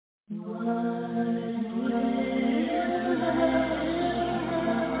Reporting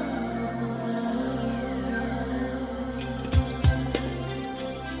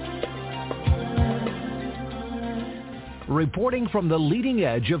from the leading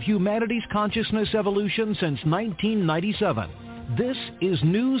edge of humanity's consciousness evolution since 1997, this is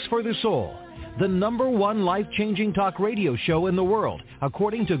News for the Soul, the #1 life-changing talk radio show in the world,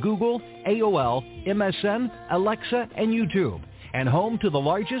 according to Google, AOL, MSN, Alexa, and YouTube, and home to the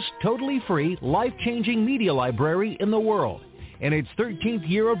largest totally free life-changing media library in the world. In its 13th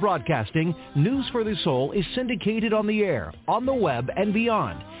year of broadcasting, News for the Soul is syndicated on the air, on the web, and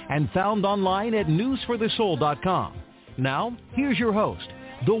beyond, and found online at newsforthesoul.com. Now, here's your host,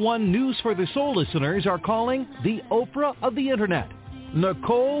 the one News for the Soul listeners are calling the Oprah of the Internet,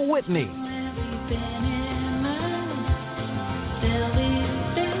 Nicole Whitney.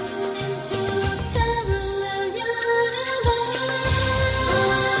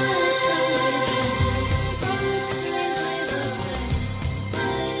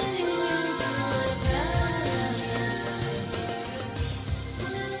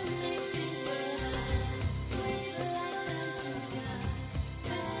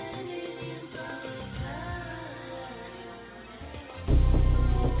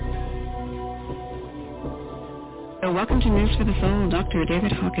 Welcome to News for the Soul, Dr.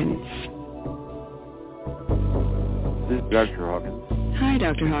 David Hawkins. This is Dr. Hawkins. Hi,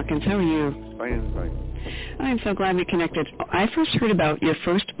 Dr. Hawkins. How are you? Fine. I'm so glad we connected. I first heard about your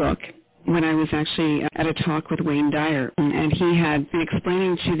first book when I was actually at a talk with Wayne Dyer, and he had been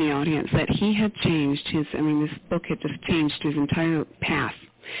explaining to the audience that he had changed this book had just changed his entire path.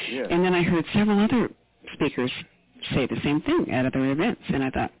 Yeah. And then I heard several other speakers say the same thing at other events, and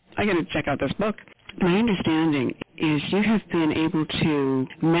I thought, I got to check out this book. My understanding is you have been able to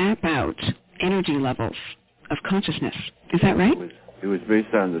map out energy levels of consciousness. Is that right? It was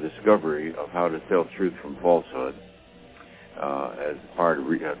based on the discovery of how to tell truth from falsehood as part of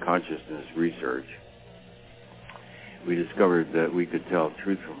consciousness research. We discovered that we could tell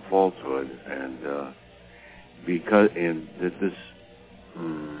truth from falsehood, and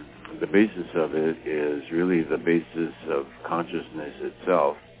the basis of it is really the basis of consciousness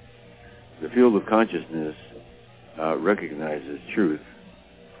itself. The field of consciousness recognizes truth.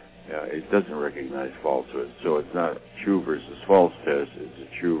 It doesn't recognize falsehood. So it's not true versus false test. It's a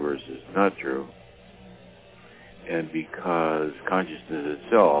true versus not true. And because consciousness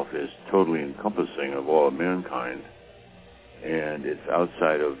itself is totally encompassing of all of mankind, and it's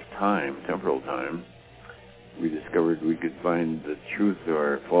outside of time, temporal time, we discovered we could find the truth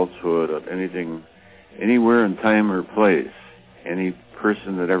or falsehood of anything, anywhere in time or place. Any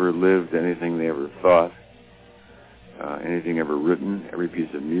person that ever lived, anything they ever thought, anything ever written, every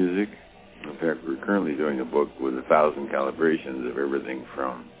piece of music. In fact, we're currently doing a book with 1,000 calibrations of everything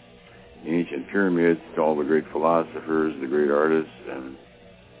from the ancient pyramids to all the great philosophers, the great artists, and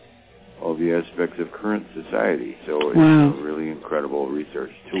all the aspects of current society. So it's a really incredible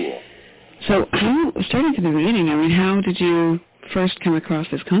research tool. So starting from the beginning, how did you first come across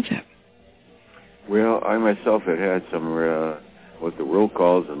this concept? Well, I myself had some what the world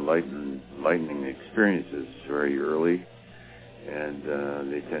calls enlightening experiences very early, and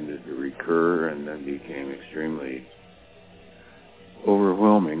they tended to recur and then became extremely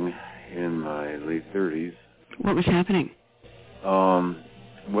overwhelming in my late 30s. What was happening?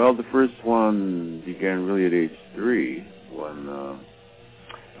 Well, the first one began really at age 3 when,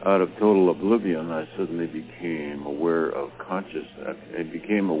 out of total oblivion, I suddenly became aware of consciousness. I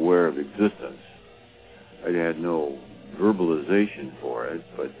became aware of existence. I had no verbalization for it,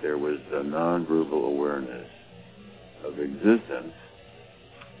 but there was a non-verbal awareness of existence,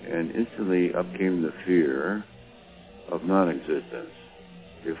 and instantly up came the fear of non-existence.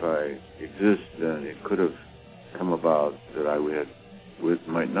 If I exist, then it could have come about that I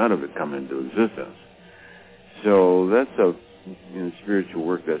might not have come into existence. So that's in spiritual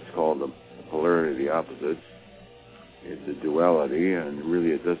work that's called the polarity of the opposites. It's a duality, and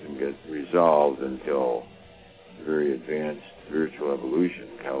really it doesn't get resolved until very advanced spiritual evolution,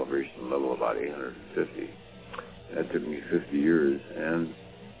 calibration level about 850. That took me 50 years. And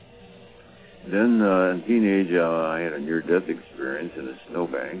then in teenage, I had a near-death experience in a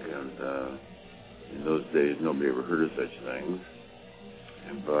snowbank, and in those days, nobody ever heard of such things.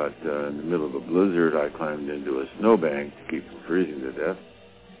 But in the middle of a blizzard, I climbed into a snowbank to keep from freezing to death.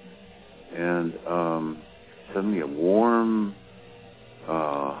 And suddenly a warm,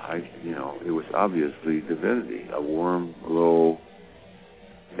 it was obviously divinity. A warm glow,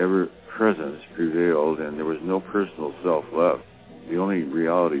 ever-presence prevailed, and there was no personal self left. The only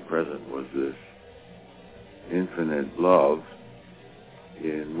reality present was this infinite love,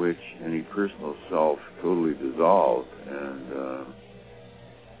 in which any personal self totally dissolved. And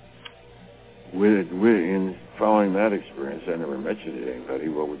in following that experience, I never mentioned it to anybody.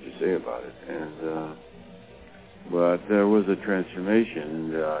 What would you say about it? And but there was a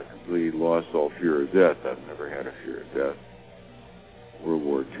transformation. I completely lost all fear of death. I've never had a fear of death. World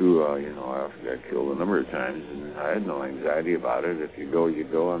War II, I often got killed a number of times, and I had no anxiety about it. If you go, you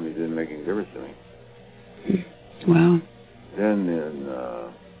go. I mean, it didn't make any difference to me. Wow. Then in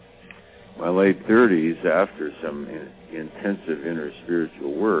my late 30s, after some intensive inner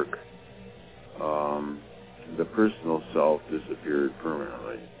spiritual work, the personal self disappeared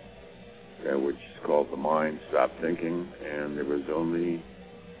permanently, which is called the mind stopped thinking, and there was only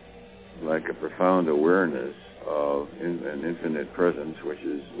like a profound awareness of an infinite presence, which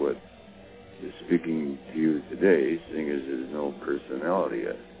is what is speaking to you today, seeing as there's no personality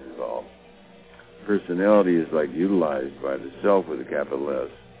involved. Personality is like utilized by the self with a capital S.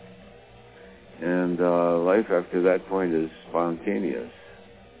 And life after that point is spontaneous.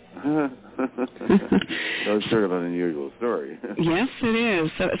 So it's sort of an unusual story. Yes, it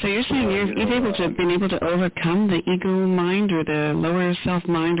is. So you're saying you've been able to overcome the ego mind or the lower self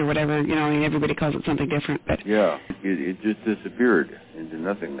mind or whatever, everybody calls it something different. But yeah, it just disappeared into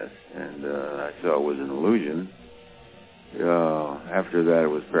nothingness. And I saw it was an illusion. After that, it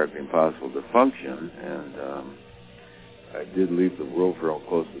was practically impossible to function, and I did leave the world for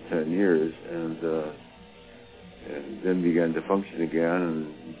close to 10 years, and then began to function again,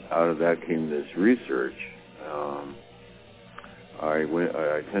 and out of that came this research. I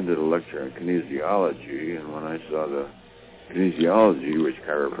attended a lecture on kinesiology, and when I saw the kinesiology, which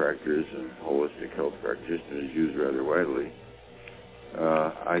chiropractors and holistic health practitioners use rather widely,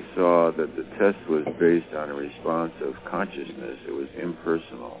 I saw that the test was based on a response of consciousness. It was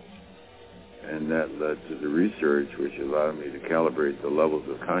impersonal. And that led to the research, which allowed me to calibrate the levels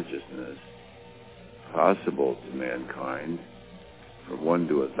of consciousness possible to mankind from 1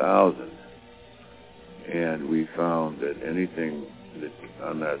 to 1,000. And we found that anything that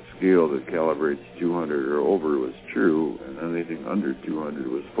on that scale that calibrates 200 or over was true, and anything under 200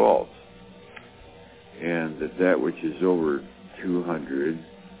 was false. And that which is over 200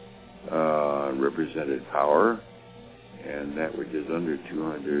 represented power, and that which is under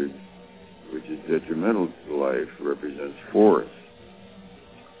 200, which is detrimental to life, represents force.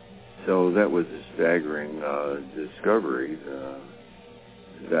 So that was a staggering discovery.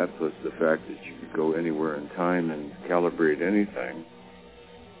 That plus the fact that you could go anywhere in time and calibrate anything.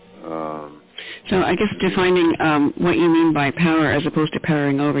 So I guess defining what you mean by power as opposed to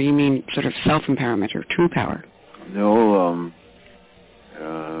powering over, you mean sort of self-empowerment or true power? No,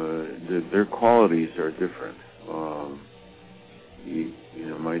 their qualities are different. You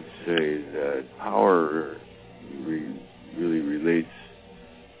might say that power really relates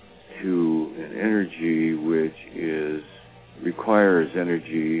to an energy which requires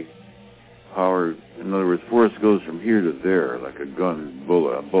energy. Power, in other words, force goes from here to there, like a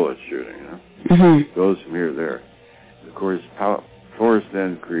bullet shooting. Mm-hmm. Goes from here to there. Of course, force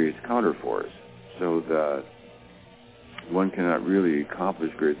then creates counterforce, so that one cannot really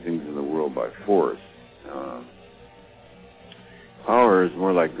accomplish great things in the world by force. Power is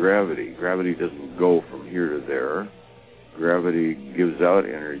more like gravity. Gravity doesn't go from here to there. Gravity gives out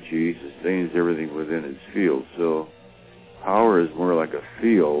energy, sustains everything within its field. So power is more like a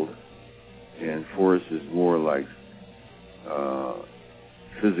field, and force is more like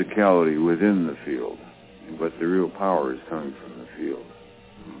physicality within the field. But the real power is coming from the field.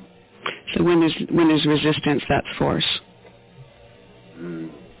 So when there's resistance, that's force.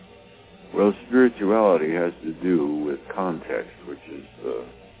 Well, spirituality has to do with context, which is the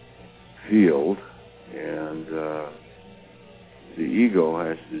field, and the ego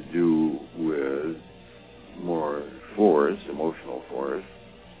has to do with more force, emotional force,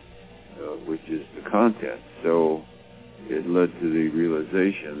 which is the content. So it led to the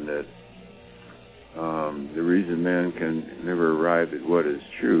realization that the reason man can never arrive at what is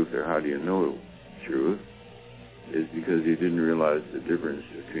truth, or how do you know truth, is because he didn't realize the difference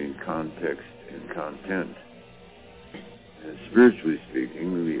between context and content. And spiritually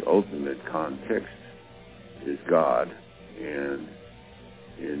speaking, the ultimate context is God, and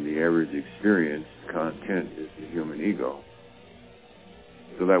in the average experience, content is the human ego.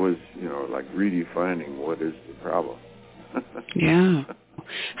 So that was, like redefining what is the problem. Yeah.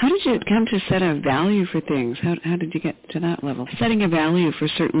 How did you come to set a value for things? How did you get to that level? Setting a value for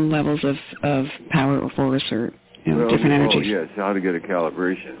certain levels of power or force or different energies. Oh, yes, how to get a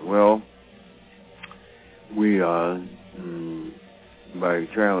calibration. Well, we, by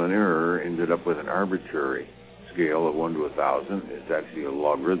trial and error, ended up with an arbitrary scale of 1 to 1,000. It's actually a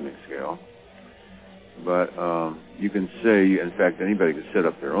logarithmic scale. But you can say, in fact, anybody can set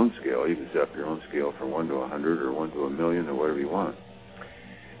up their own scale. You can set up your own scale from 1 to 100 or 1 to 1,000,000 or whatever you want.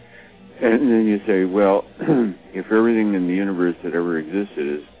 And then you say, well, if everything in the universe that ever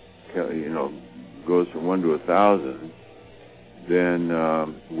existed is, goes from 1 to 1,000, then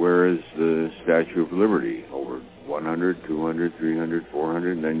where is the Statue of Liberty? Over 100, 200, 300,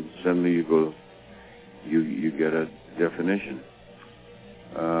 400, and then suddenly you get a definition.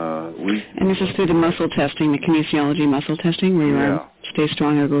 And this is through the muscle testing, the kinesiology muscle testing, where your arm stays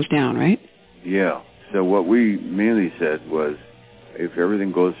strong or goes down, right? Yeah. So what we mainly said was, if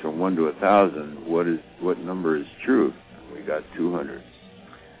everything goes from 1 to 1,000, what number is truth? We got 200.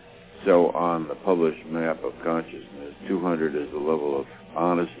 So on the published map of consciousness, 200 is the level of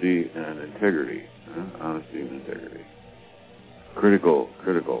honesty and integrity. Honesty and integrity. Critical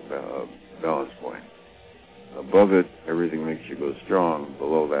balance point. Above it, everything makes you go strong.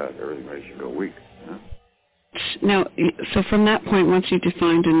 Below that, everything makes you go weak. Now, so from that point, once you've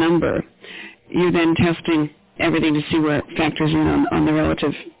defined a number, you're then testing everything to see where it factors in on the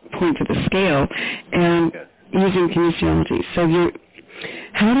relative points of the scale, and using kinesiology. So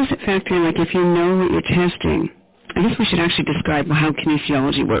how does it factor in, like if you know what you're testing? I guess we should actually describe how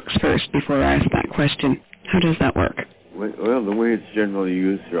kinesiology works first before I ask that question. How does that work? Well, the way it's generally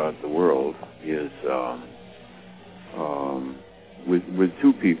used throughout the world is with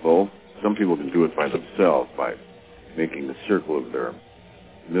two people. Some people can do it by themselves by making a circle of their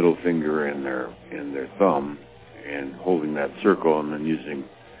middle finger and their thumb and holding that circle, and then using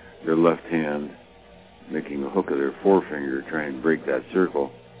their left hand, making a hook of their forefinger, trying to break that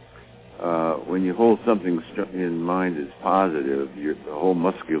circle. When you hold something in mind as positive, the whole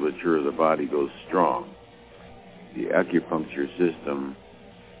musculature of the body goes strong. The acupuncture system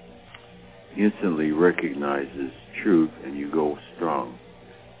instantly recognizes truth, and you go strong.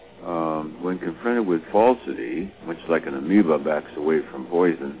 When confronted with falsity, much like an amoeba backs away from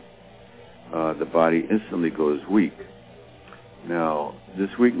poison, the body instantly goes weak. Now, this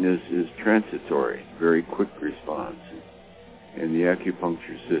weakness is transitory, very quick response, and the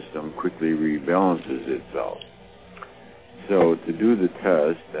acupuncture system quickly rebalances itself. So to do the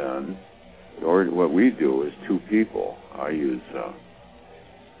test, then, or what we do is two people. I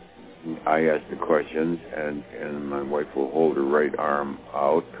ask the questions, and my wife will hold her right arm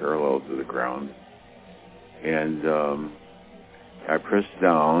out parallel to the ground, and I press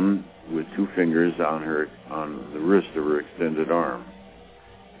down with two fingers on the wrist of her extended arm,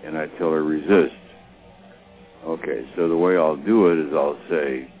 and I tell her resist. Okay, so the way I'll do it is I'll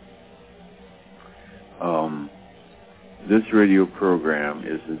say, this radio program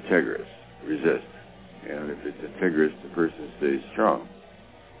is integrous, resist. And if it's integrous, the person stays strong.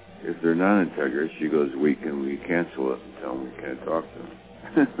 If they're non-integrous, she goes weak, and we cancel it and tell them we can't talk to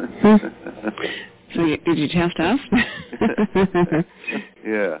them. So did you test us?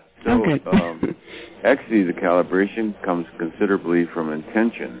 Yeah. So okay. Actually, the calibration comes considerably from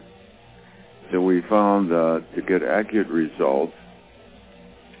intention. So we found to get accurate results,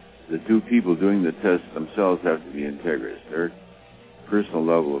 the two people doing the test themselves have to be integrous. Their personal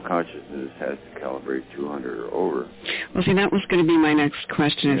level of consciousness has to calibrate 200 or over. Well, see, that was going to be my next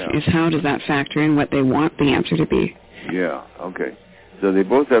question, is how does that factor in what they want the answer to be? Yeah, okay. So they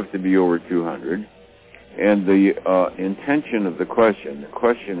both have to be over 200. And the intention of the question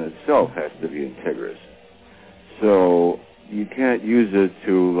itself has to be integrous. So you can't use it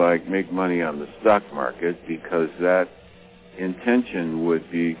to, like, make money on the stock market, because that intention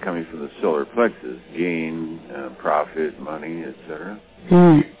would be coming from the solar plexus, gain, profit, money, etc.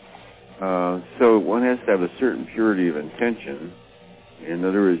 So one has to have a certain purity of intention. In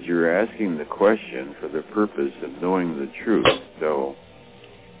other words, you're asking the question for the purpose of knowing the truth. So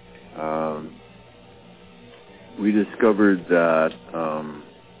we discovered that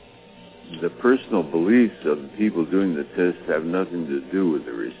the personal beliefs of the people doing the test have nothing to do with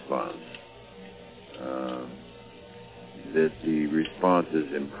the response. That the response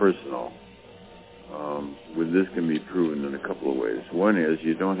is impersonal. With this can be proven in a couple of ways. One is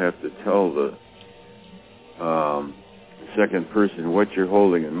you don't have to tell the second person what you're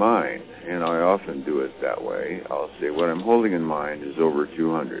holding in mind, and I often do it that way. I'll say, what I'm holding in mind is over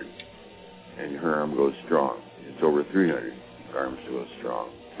 200, and her arm goes strong. It's over 300, arm goes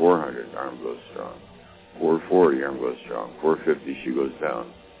strong. 400, arm goes strong. 440, arm goes strong. 450, she goes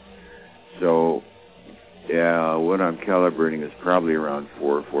down. So, yeah, what I'm calibrating is probably around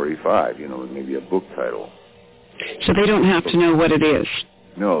 445, maybe a book title. So they don't have to know what it is?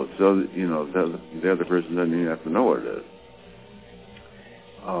 No, so, the other person doesn't even have to know what it is.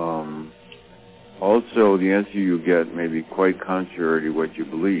 Also, the answer you get may be quite contrary to what you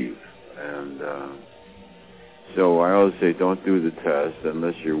believe. And so I always say don't do the test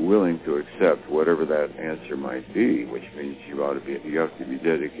unless you're willing to accept whatever that answer might be, which means you have to be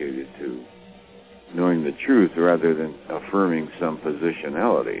dedicated to knowing the truth rather than affirming some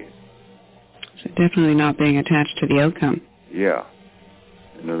positionality. So definitely not being attached to the outcome. Yeah.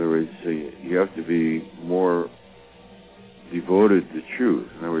 In other words, you have to be more devoted to truth.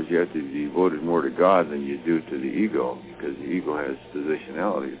 In other words, you have to be devoted more to God than you do to the ego, because the ego has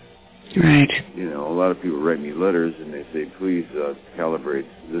positionalities. Right. You know, a lot of people write me letters and they say, please calibrate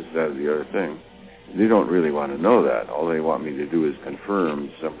this, that, or the other thing. They don't really want to know that. All they want me to do is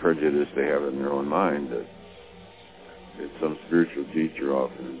confirm some prejudice they have in their own mind that some spiritual teacher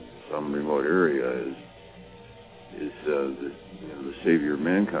off in some remote area is the savior of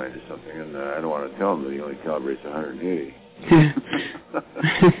mankind or something, and I don't want to tell them that he only calibrates 180.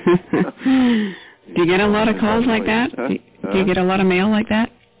 Do you get a lot of calls like that? Do you get a lot of mail like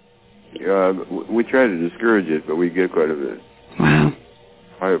that? Yeah, we try to discourage it, but we get quite a bit. Wow.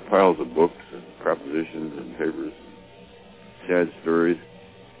 Piles of books and propositions and papers, sad stories.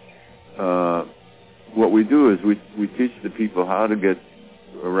 What we do is we teach the people how to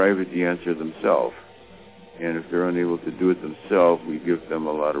arrive at the answer themselves. And if they're unable to do it themselves, we give them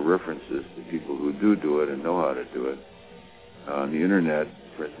a lot of references to people who do it and know how to do it. On the internet,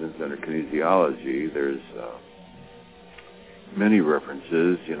 for instance, under kinesiology, there's many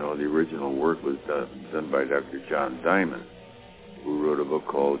references. You know, the original work was done by Dr. John Diamond, who wrote a book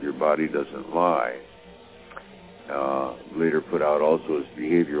called Your Body Doesn't Lie. Later put out also as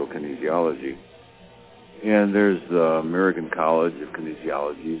Behavioral Kinesiology. And there's the American College of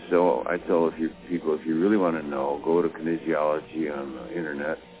Kinesiology. So I tell people, if you really want to know, go to kinesiology on the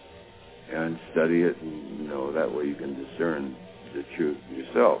internet and study it, and that way you can discern the truth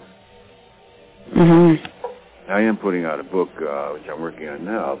yourself. Mm-hmm. I am putting out a book, which I'm working on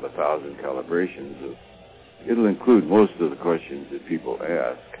now, of 1,000 calibrations. It'll include most of the questions that people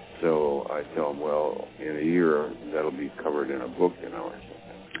ask. So I tell them, well, in a year, that'll be covered in a book, or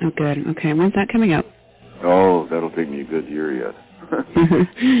something. Oh, good. Okay. When's that coming out? Oh, that'll take me a good year yet.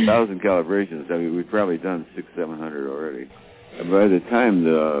 1,000 calibrations. I mean, we've probably done 600-700 already. And by the time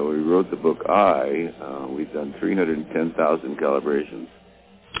we wrote the book we've done 310,000 calibrations.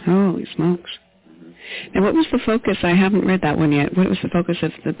 Holy smokes. And what was the focus? I haven't read that one yet. What was the focus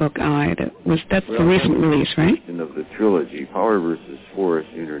of the book That's the recent release, right? Of the trilogy, Power versus Force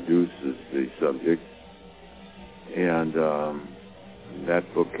introduces the subject, and that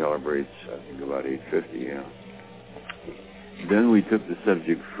book calibrates, I think, about 850. Yeah. Then we took the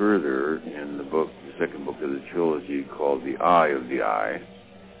subject further in the book, the second book of the trilogy, called The Eye of the Eye,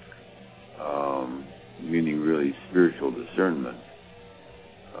 meaning really spiritual discernment,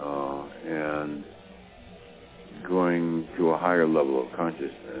 and going to a higher level of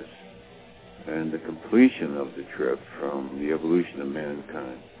consciousness, and the completion of the trip from the evolution of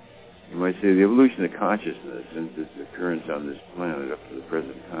mankind. You might say the evolution of consciousness since its occurrence on this planet up to the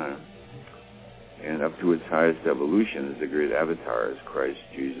present time, and up to its highest evolution as the great avatars, Christ,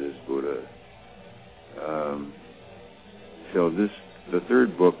 Jesus, Buddha. So the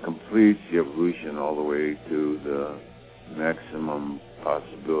third book completes the evolution all the way to the maximum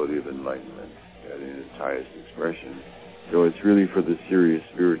possibility of enlightenment in its highest expression. So it's really for the serious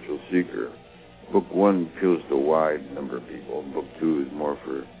spiritual seeker. Book 1 appeals to a wide number of people. Book 2 is more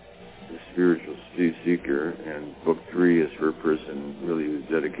for the spiritual seeker, and Book 3 is for a person really who's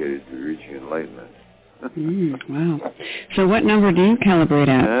dedicated to reaching enlightenment. Wow. So what number do you calibrate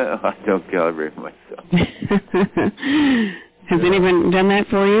at? I don't calibrate myself. Has anyone done that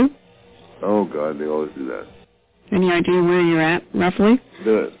for you? Oh, God, they always do that. Any idea where you're at, roughly?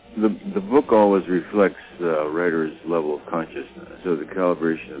 The book always reflects the writer's level of consciousness. So the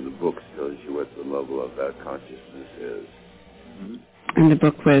calibration of the book tells you what the level of that consciousness is. Mm-hmm. And the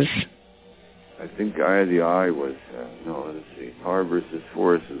book was? I think Eye of the Eye was, let's see, Power versus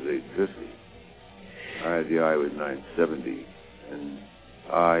Force was 850. Eye of the Eye was 970. And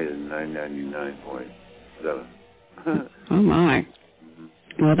I is 999.7. Oh, my.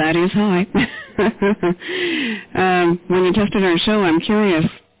 Well, that is high. When you tested our show, I'm curious.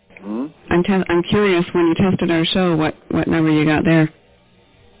 I'm curious, when you tested our show, what number you got there?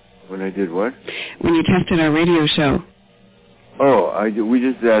 When I did what? When you tested our radio show. Oh, we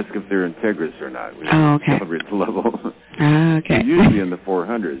just ask if they're integrous or not. We okay. Calibrate the level. Okay. It's usually in the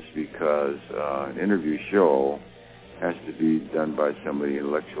 400s because an interview show has to be done by somebody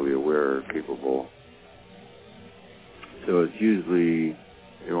intellectually aware, capable. So it's usually,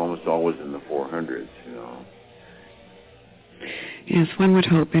 you're almost always in the 400s, Yes, one would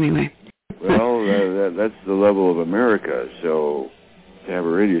hope, anyway. Well, that's the level of America. So to have a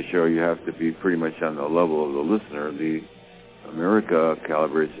radio show, you have to be pretty much on the level of the listener. The America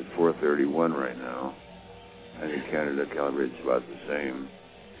calibrates at 431 right now. I think Canada calibrates about the same.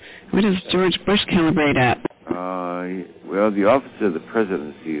 What does George Bush calibrate at? Well, the Office of the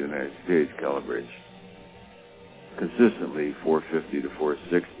Presidency of the United States calibrates consistently 450 to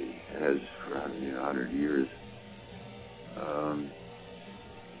 460. It has for 100 years.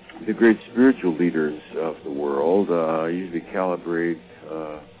 The great spiritual leaders of the world usually calibrate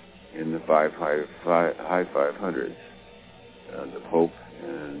in the high 500s. The Pope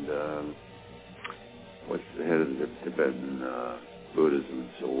and what's the head of the Tibetan Buddhism,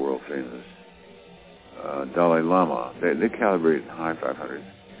 so world famous, Dalai Lama. They calibrate in high 500s.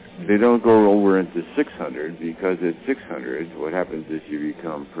 They don't go over into 600 because at 600, what happens is you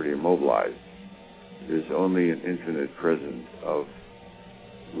become pretty immobilized. There's only an infinite presence of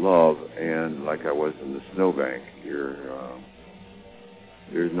love, and like I was in the snowbank,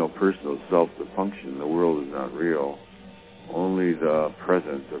 there's no personal self to function. The world is not real. Only the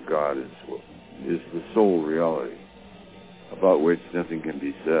presence of God is the sole reality, about which nothing can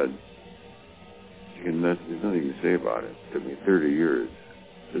be said. There's nothing to say about it. It took me 30 years.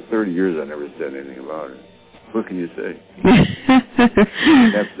 For 30 years I never said anything about it. What can you say?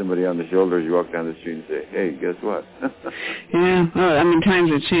 Tap somebody on the shoulder as you walk down the street and say, hey, guess what? Yeah, well, I mean, times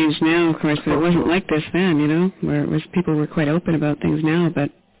have changed now, of course, but it wasn't like this then, where people were quite open about things now,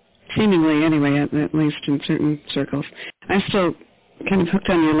 but seemingly anyway, at least in certain circles. I'm still kind of hooked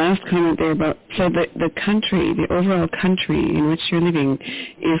on your last comment there about, so the country, the overall country in which you're living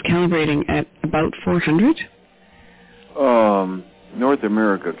is calibrating at about 400? North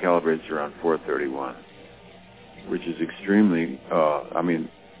America calibrates around 431, which is extremely,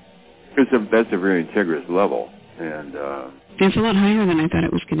 that's a very integrous level. And it's a lot higher than I thought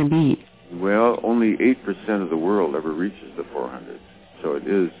it was going to be. Well, only 8% of the world ever reaches the 400s, so it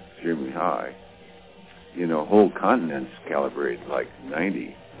is extremely high. Whole continents calibrate like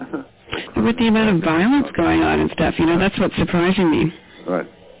 90. With the amount of violence going on and stuff, that's what's surprising me. What?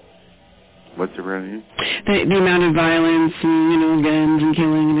 What's surprising you? The amount of violence and, guns and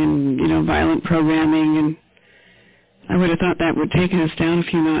killing and, violent programming, and I would have thought that would take us down a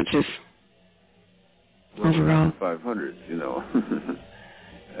few notches overall. 500s,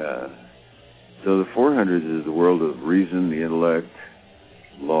 So the 400s is the world of reason, the intellect,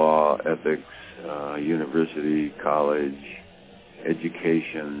 law, ethics, university, college,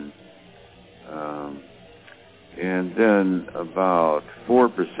 education, and then about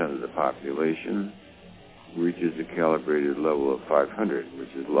 4% of the population reaches a calibrated level of 500,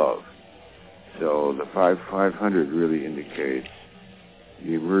 which is love. So the 500 really indicates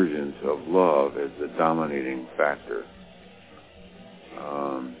the emergence of love as the dominating factor.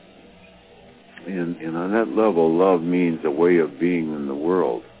 And on that level, love means a way of being in the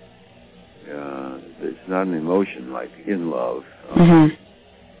world. It's not an emotion like in love.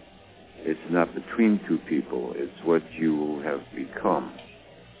 It's not between two people. It's what you have become.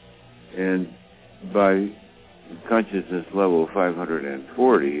 And by consciousness level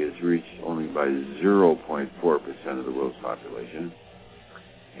 540 is reached only by 0.4% of the world's population.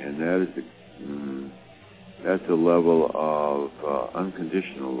 And that's a level of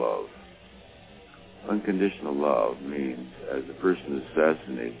unconditional love. Unconditional love means as a person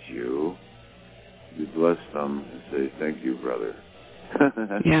assassinates you, you bless them and say, thank you, brother.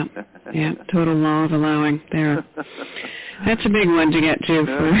 Yeah, total law of allowing there. That's a big one to get to.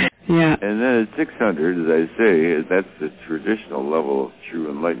 Yeah. And then at 600, as I say, that's the traditional level of true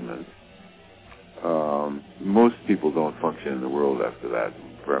enlightenment. Most people don't function in the world after that.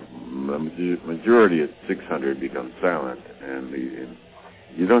 The majority at 600 becomes silent, and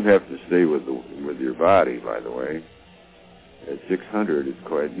you don't have to stay with your body, by the way. At 600, it's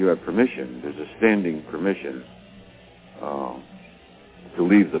quite, you have permission. There's a standing permission to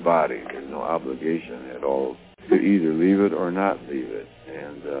leave the body. There's no obligation at all to either leave it or not leave it.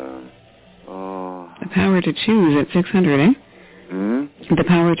 And the power to choose at 600, eh? The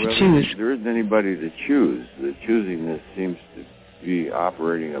power to choose. There isn't anybody to choose. The choosingness seems to be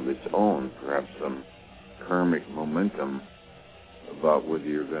operating of its own, perhaps some karmic momentum about whether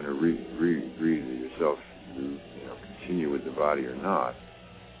you're going to breathe yourself, continue with the body or not.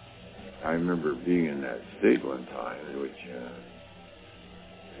 I remember being in that state one time in which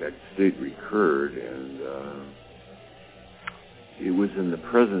that state recurred, and it was in the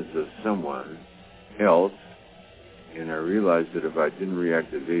presence of someone else, and I realized that if I didn't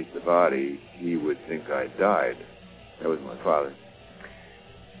reactivate the body, he would think I died. That was my father.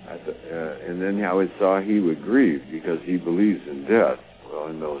 And then I saw he would grieve because he believes in death. Well,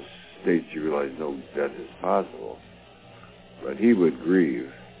 in those states you realize no death is possible. But he would grieve,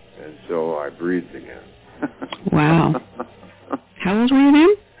 and so I breathed again. Wow. How old were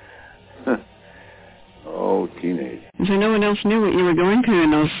you then? Oh, teenage. So no one else knew what you were going through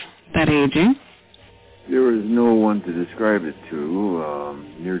in that age, eh? There was no one to describe it to.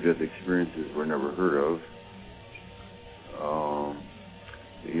 Near-death experiences were never heard of.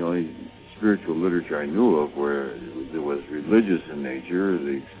 The only spiritual literature I knew of where it was religious in nature,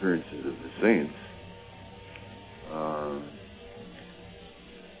 the experiences of the saints.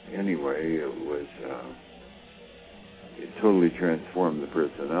 Anyway, it totally transformed the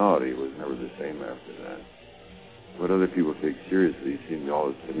personality. It was never the same after that. What other people take seriously seemed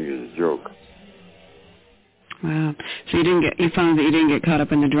always to me as a joke. Wow. So you found that you didn't get caught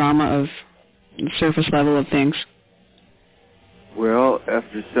up in the drama of the surface level of things? Well,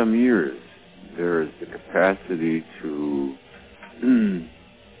 after some years, there is the capacity to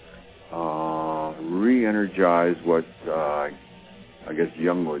re-energize what I guess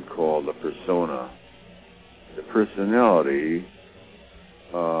Jung would call the persona. The personality,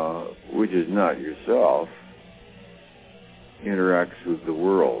 which is not yourself, interacts with the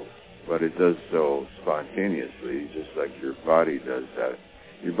world, but it does so spontaneously, just like your body does that.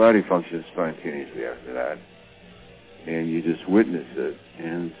 Your body functions spontaneously after that, and you just witness it,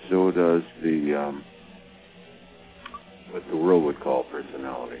 and so does what the world would call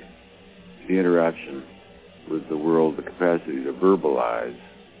personality. The interaction with the world, the capacity to verbalize.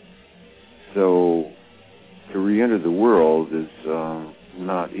 So to re-enter the world is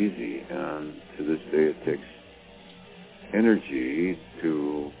not easy, and to this day it takes energy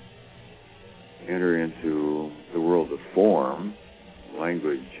to enter into the world of form,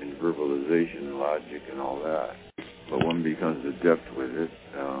 language and verbalization and logic and all that. But one becomes adept with it.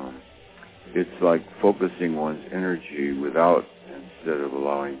 It's like focusing one's energy without, instead of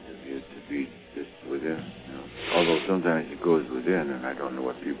allowing it to be just within. You know? Although sometimes it goes within, and I don't know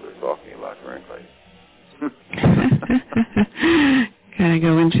what people are talking about, frankly. Kind of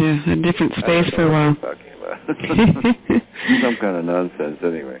go into a different space for a while. Talking about. Some kind of nonsense,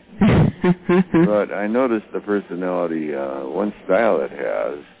 anyway. But I noticed the personality, one style it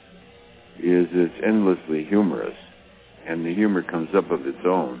has is it's endlessly humorous, and the humor comes up of its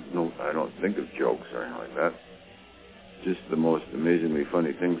own. No, I don't think of jokes or anything like that. Just the most amazingly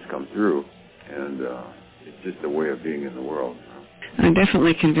funny things come through, and it's just a way of being in the world. I'm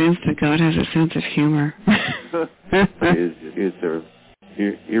definitely convinced that God has a sense of humor. It's an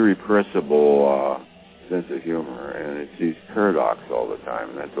irrepressible sense of humor, and it sees paradox all the time,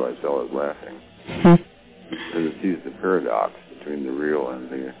 and that's why it's always laughing. Because it sees the paradox between the real and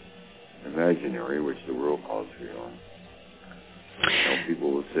the imaginary, which the world calls real. You know,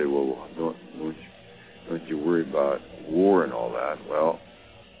 people will say, well, don't you worry about war and all that? Well,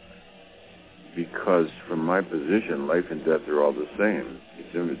 because from my position, life and death are all the same.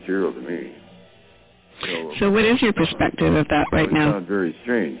 It's immaterial to me. So what is your perspective of that right now? It sounds very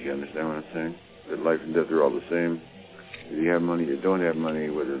strange. You understand what I'm saying? That life and death are all the same. Whether you have money or don't have money,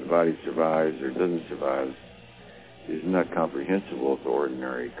 whether the body survives or doesn't survive, is not comprehensible to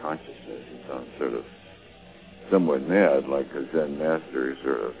ordinary consciousness. It sounds sort of somewhat mad, like a Zen master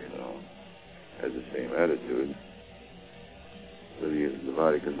sort of, has the same attitude. Whether the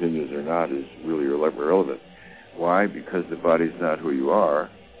body continues or not is really irrelevant. Why? Because the body's not who you are,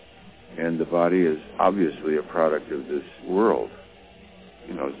 and the body is obviously a product of this world.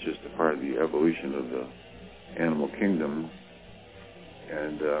 It's just a part of the evolution of the animal kingdom,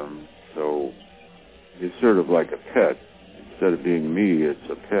 and so it's sort of like a pet. Instead of being me, it's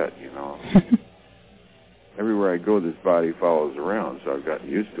a pet, Everywhere I go, this body follows around, so I've gotten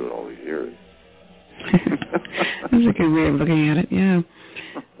used to it all these years. That's a good way of looking at it, yeah.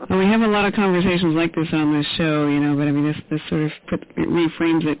 Well, we have a lot of conversations like this on this show, but I mean, this sort of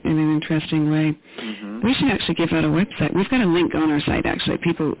reframes it in an interesting way. Mm-hmm. We should actually give out a website. We've got a link on our site, actually.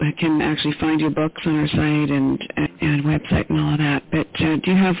 People can actually find your books on our site and website and all of that. But do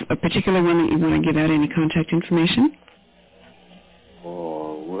you have a particular one that you want to give out, any contact information?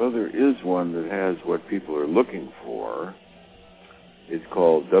 Well, there is one that has what people are looking for. It's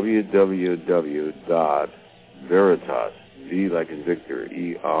called www.veritas, V like in Victor,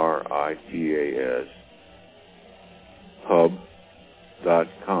 ERITAS,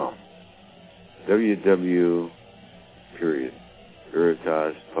 pub.com.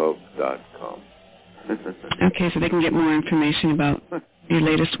 www.veritaspub.com. Okay, so they can get more information about your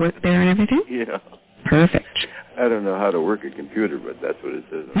latest work there and everything? Yeah. Perfect. I don't know how to work a computer, but that's what it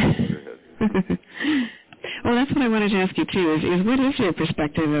says on the computer. Well, that's what I wanted to ask you, too, is what is your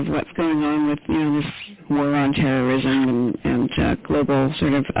perspective of what's going on with, this war on terrorism and global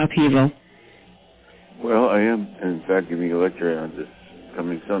sort of upheaval. Well, I am, in fact, giving a lecture on this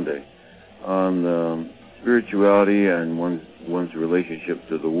coming Sunday on spirituality and one's relationship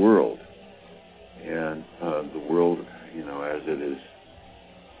to the world. And the world, as it is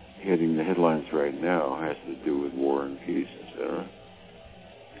hitting the headlines right now, has to do with war and peace, etc.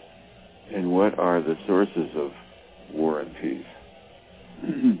 And what are the sources of war and peace?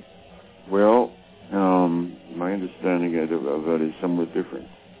 Well, my understanding of that is somewhat different.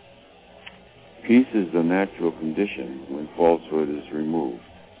 Peace is the natural condition when falsehood is removed.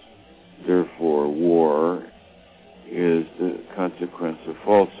 Therefore, war is the consequence of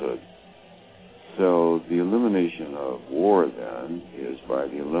falsehood. So the elimination of war, then, is by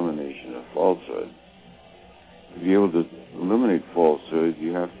the elimination of falsehood. To be able to eliminate falsehood,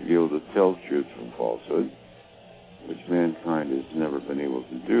 you have to be able to tell truth from falsehood, which mankind has never been able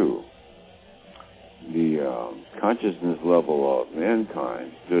to do. The consciousness level of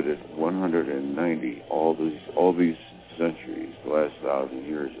mankind stood at 190 all these centuries, the last 1,000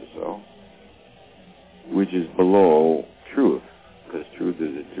 years or so, which is below truth, because truth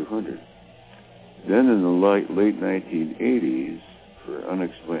is at 200. Then in the late 1980s, for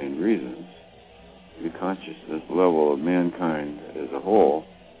unexplained reasons, the consciousness level of mankind as a whole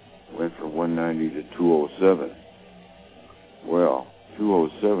went from 190 to 207. Well,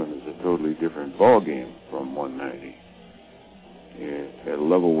 207 is a totally different ballgame from 190. At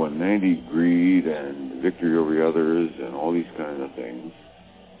level 190, greed and victory over others and all these kinds of things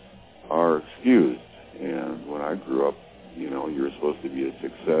are excused. And when I grew up, you were supposed to be a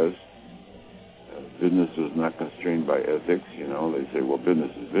success. Business was not constrained by ethics. They say, well,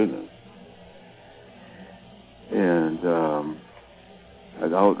 business is business. And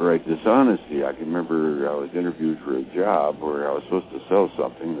outright dishonesty. I can remember I was interviewed for a job where I was supposed to sell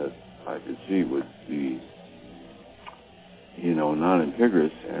something that I could see would be,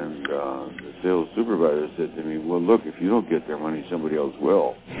 non-integrous, and the sales supervisor said to me, well, look, if you don't get their money, somebody else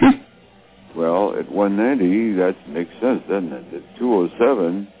will. Well, at 190, that makes sense, doesn't it? At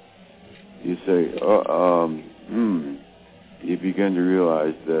 207, you say, you begin to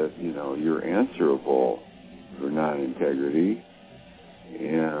realize that, you're answerable for non-integrity,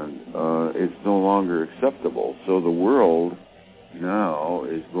 and it's no longer acceptable. So the world now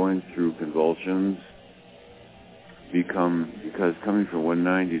is going through convulsions, because coming from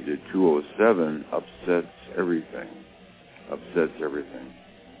 190 to 207 upsets everything.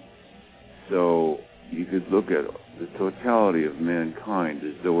 So you could look at the totality of mankind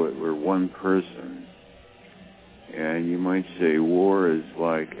as though it were one person. And you might say war is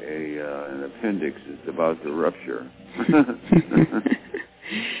like an appendix that's about to rupture.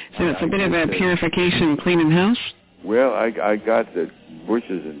 So it's a bit of a purification, cleaning house? Well, I got that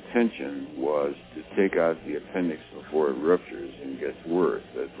Bush's intention was to take out the appendix before it ruptures and gets worse.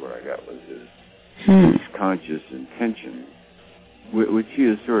 That's what I got was his conscious intention, which he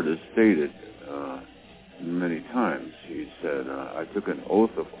has sort of stated many times. He said, I took an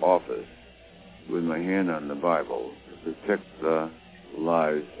oath of office with my hand on the Bible to protect the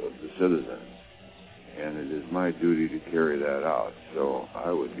lives of the citizens, and it is my duty to carry that out. So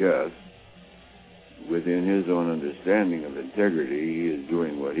I would guess, within his own understanding of integrity, he is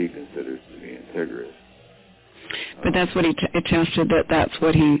doing what he considers to be integrous. But that's what he attested, that's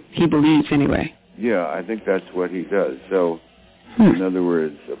what he believes anyway. Yeah, I think that's what he does. So, in other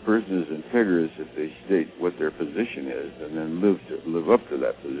words, a person is integrous if they state what their position is and then live up to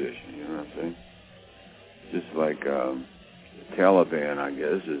that position, you know what I'm saying? Just like the Taliban, I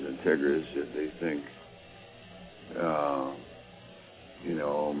guess, is integrous if they think,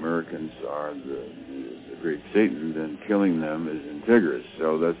 Americans are the great Satan, then killing them is integrous.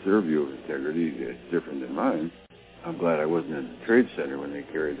 So that's their view of integrity. It's different than mine. I'm glad I wasn't in the Trade Center when they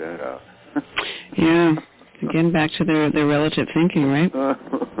carried that out. Yeah. Again, back to their relative thinking, right?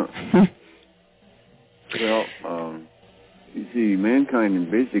 Well, you see,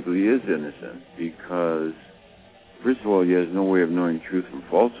 mankind basically is innocent because, first of all, he has no way of knowing truth from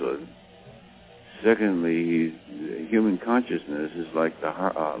falsehood. Secondly, human consciousness is like the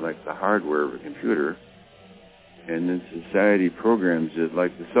hardware of a computer, and then society programs it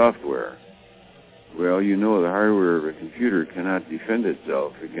like the software. Well, the hardware of a computer cannot defend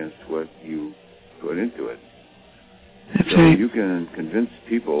itself against what you put into it. That's so right. You can convince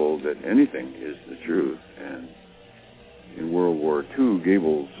people that anything is the truth, and in World War II,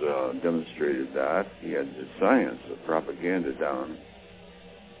 Goebbels demonstrated that. He had the science of propaganda down,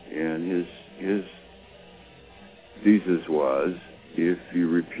 and his thesis was, if you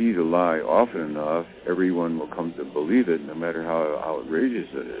repeat a lie often enough, everyone will come to believe it, no matter how outrageous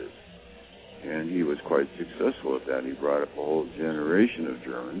it is. And he was quite successful at that. He brought up a whole generation of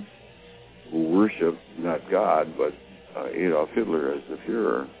Germans who worshiped not God, but Adolf Hitler as the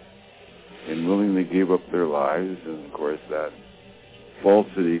Führer, and willingly gave up their lives. And, of course, that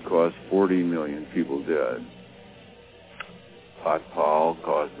falsity caused 40 million people dead. Paul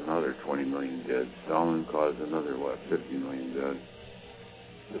caused another 20 million dead. Stalin caused another, 50 million dead.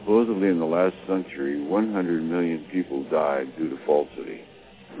 Supposedly in the last century, 100 million people died due to falsity.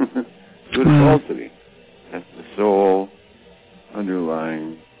 Due to falsity. That's the sole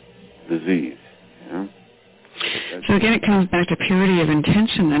underlying disease. Yeah? So again, it comes back to purity of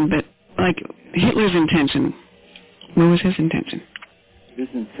intention then, but like Hitler's intention, what was his intention? His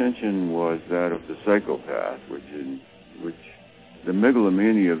intention was that of the psychopath, which the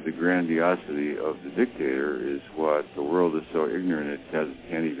megalomania of the grandiosity of the dictator is what the world is so ignorant it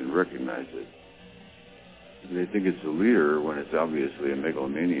can't even recognize it. They think it's a leader when it's obviously a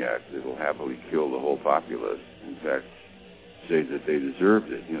megalomaniac that will happily kill the whole populace. In fact, say that they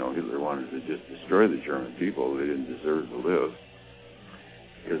deserved it. Hitler wanted to just destroy the German people. They didn't deserve to live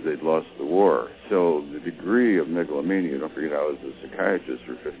because they'd lost the war. So the degree of megalomania, don't forget I was a psychiatrist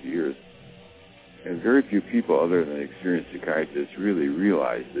for 50 years, and very few people other than experienced psychiatrists really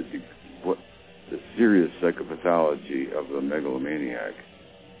realize that the serious psychopathology of a megalomaniac,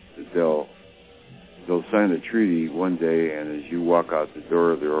 that they'll sign a treaty one day, and as you walk out the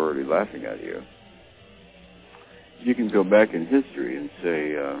door, they're already laughing at you. You can go back in history and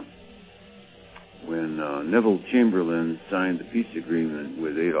say, when Neville Chamberlain signed the peace agreement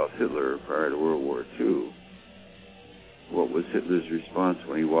with Adolf Hitler prior to World War II, what was Hitler's response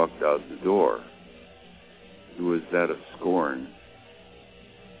when he walked out the door? It was that of scorn.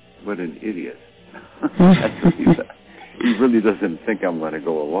 What an idiot. That's what he said. He really doesn't think I'm going to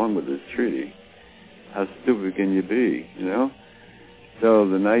go along with this treaty. How stupid can you be, So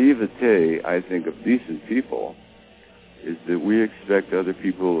the naivete, I think, of decent people is that we expect other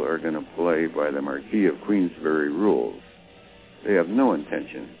people are going to play by the Marquis of Queensberry rules. They have no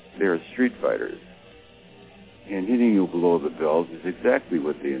intention. They are street fighters. And hitting you below the belt is exactly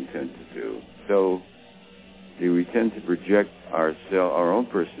what they intend to do. So we tend to project our own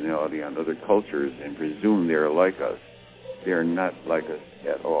personality on other cultures and presume they are like us. They are not like us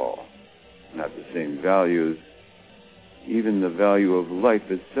at all. Not the same values. Even the value of life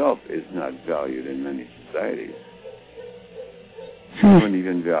itself is not valued in many societies. You don't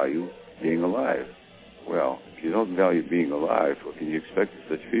even value being alive. Well, if you don't value being alive, what can you expect of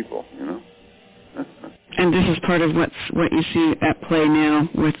such people, And this is part of what you see at play now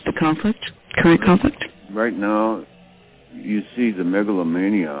with the current conflict? Right now, you see the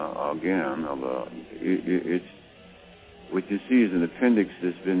megalomania again. What you see is an appendix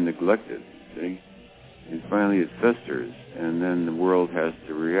that's been neglected, see? And finally it festers, and then the world has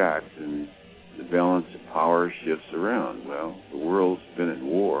to react, and the balance of power shifts around. Well, the world's been at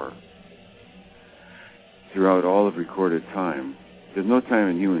war throughout all of recorded time. There's no time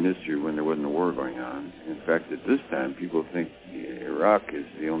in human history when there wasn't a war going on. In fact, at this time, people think Iraq is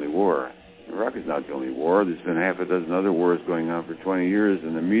the only war. Iraq is not the only war. There's been half a dozen other wars going on for 20 years,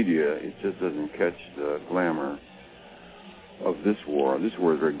 and the media, it just doesn't catch the glamour of this war. This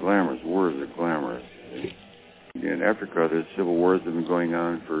war is very glamorous. Wars are glamorous. In Africa, there's civil wars that have been going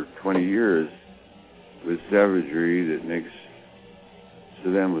on for 20 years with savagery that makes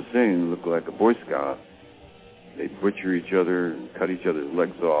Saddam Hussein look like a Boy Scout. They butcher each other and cut each other's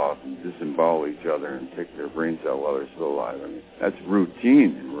legs off and disembowel each other and take their brains out while they're still alive. I mean, that's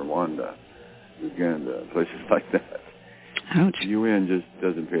routine in Rwanda, Uganda, places like that. Ouch. The UN just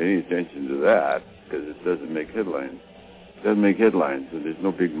doesn't pay any attention to that because it doesn't make headlines. It doesn't make headlines, and there's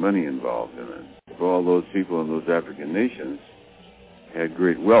no big money involved in it. If all those people in those African nations had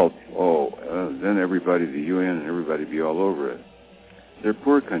great wealth, then everybody, the UN and everybody be all over it. They're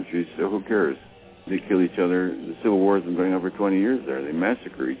poor countries, so who cares? They kill each other. The civil war has been going on for 20 years there. They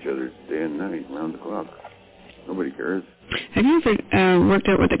massacre each other day and night, round the clock. Nobody cares. Have you ever worked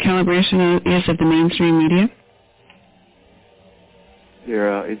out what the calibration is of the mainstream media?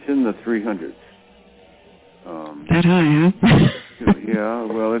 Yeah, it's in the 300s. That high, huh? Yeah,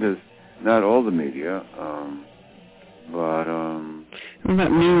 well, it is. Not all the media, but... What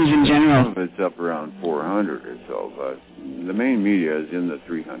about news in general? Some of it's up around 400 or so, but the main media is in the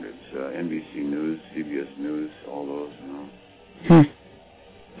 300s. NBC News, CBS News, all those,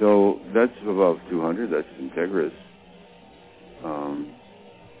 So that's above 200. That's Integris.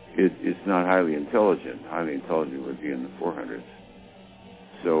 It's not highly intelligent. Highly intelligent would be in the 400s.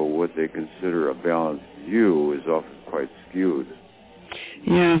 So what they consider a balanced view is often quite skewed.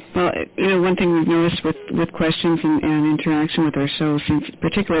 Yeah, well, one thing we've noticed with questions and interaction with our show,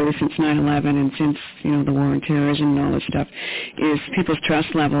 particularly since 9/11 and since, the war on terrorism and all this stuff, is people's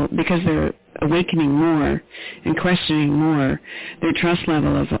trust level, because they're awakening more and questioning more, their trust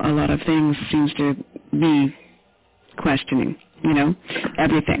level of a lot of things seems to be questioning,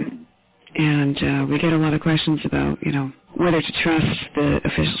 everything. And we get a lot of questions about, whether to trust the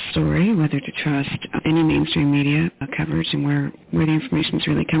official story, whether to trust any mainstream media coverage, and where the information is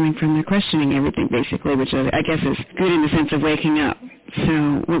really coming from. They're questioning everything, basically, which I guess is good in the sense of waking up.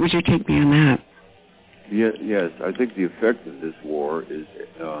 So what would your take be on that? Yes, I think the effect of this war is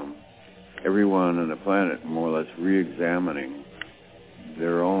everyone on the planet more or less re-examining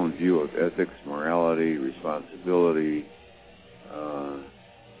their own view of ethics, morality, responsibility.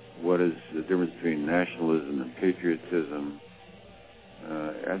 What is the difference between nationalism and patriotism?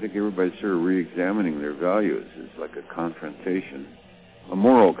 I think everybody's sort of re-examining their values. It's like a confrontation, a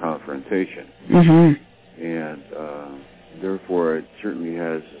moral confrontation. Mm-hmm. And therefore it certainly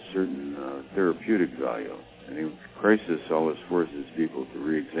has a certain therapeutic value. And in crisis always forces people to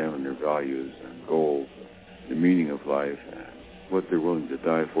re-examine their values and goals, the meaning of life, and what they're willing to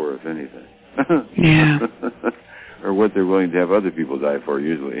die for, if anything. Yeah. Or what they're willing to have other people die for,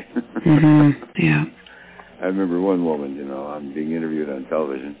 usually. Mm-hmm. Yeah. I remember one woman, I'm being interviewed on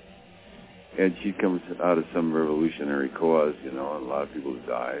television, and she comes out of some revolutionary cause, and a lot of people have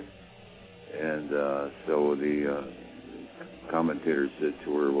died. And so the commentator said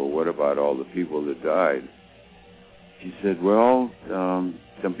to her, well, what about all the people that died? She said, well,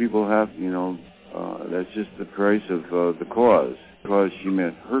 some people have, that's just the price of the cause. Because she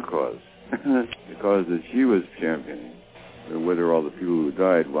meant her cause. The cause that she was championing. And whether all the people who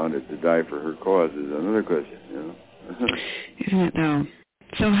died wanted to die for her cause is another question, Isn't it, though?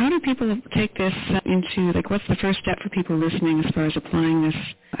 So how do people take this into, what's the first step for people listening as far as applying this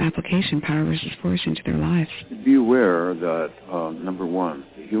application, power versus force, into their lives? Be aware that, number one,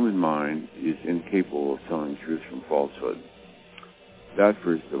 the human mind is incapable of telling truth from falsehood. That,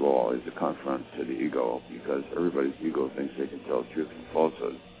 first of all, is a confront to the ego, because everybody's ego thinks they can tell truth from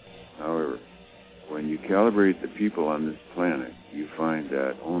falsehood. However, when you calibrate the people on this planet, you find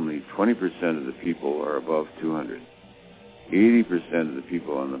that only 20% of the people are above 200. 80% of the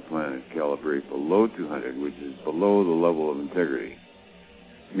people on the planet calibrate below 200, which is below the level of integrity,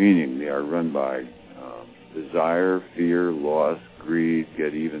 meaning they are run by desire, fear, loss, greed,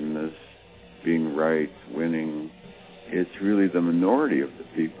 get-evenness, being right, winning. It's really the minority of the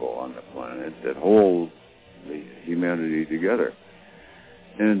people on the planet that hold the humanity together.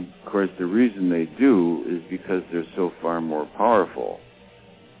 And, of course, the reason they do is because they're so far more powerful.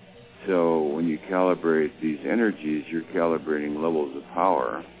 So when you calibrate these energies, you're calibrating levels of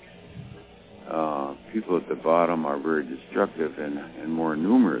power. People at the bottom are very destructive and more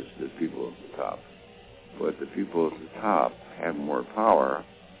numerous than people at the top. But the people at the top have more power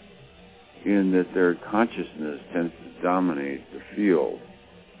in that their consciousness tends to dominate the field.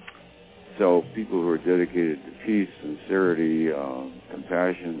 So people who are dedicated to peace, sincerity,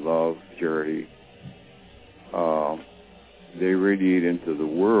 compassion, love, charity, they radiate into the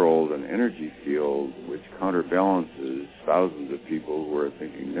world an energy field which counterbalances thousands of people who are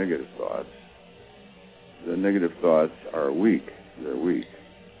thinking negative thoughts. The negative thoughts are weak. They're weak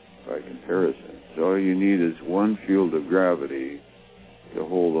by comparison. So all you need is one field of gravity to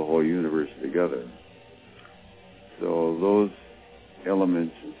hold the whole universe together. So those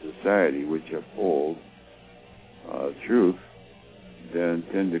elements in society which uphold truth then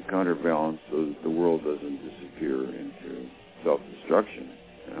tend to counterbalance so that the world doesn't disappear into self-destruction.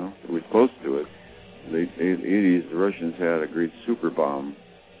 We're close to it. In the 80s, the Russians had a great super bomb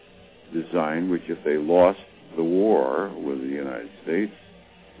design, which if they lost the war with the United States,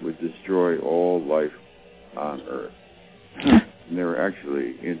 would destroy all life on Earth. And they were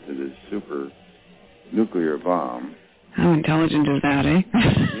actually into this super nuclear bomb. How intelligent is that, eh?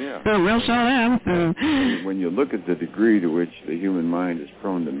 Yeah. We'll show them. When you look at the degree to which the human mind is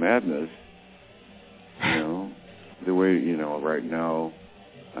prone to madness, the way, right now,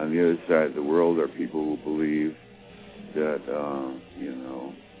 on the other side of the world are people who believe that,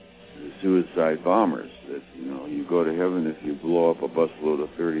 the suicide bombers, that, you go to heaven if you blow up a busload of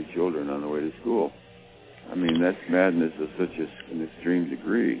 30 children on the way to school. I mean, that's madness of such an extreme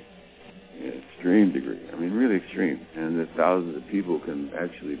degree. Extreme degree. I mean, really extreme. And that thousands of people can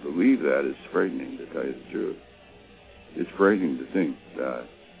actually believe that is frightening, to tell you the truth. It's frightening to think that.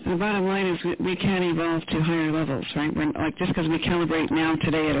 The bottom line is we can evolve to higher levels, right? Just because we calibrate now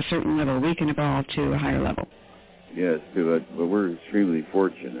today at a certain level, we can evolve to a higher level. Yes, but we're extremely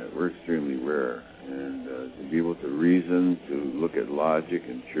fortunate. We're extremely rare. And to be able to reason, to look at logic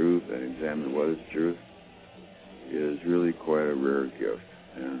and truth and examine what is truth is really quite a rare gift.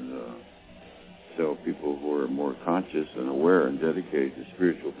 And so people who are more conscious and aware and dedicated to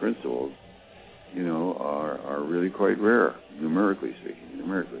spiritual principles, are really quite rare, numerically speaking.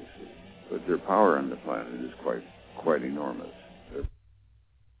 But their power on the planet is quite enormous.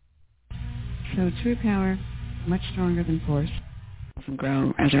 So true power, much stronger than force, and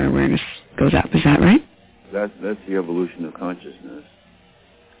grow as our awareness goes up. Is that right? That's the evolution of consciousness.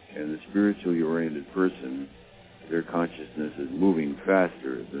 And the spiritually oriented person, their consciousness is moving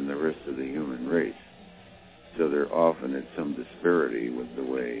faster than the rest of the human race. So they're often at some disparity with the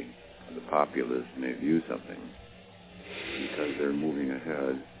way the populace may view something, because they're moving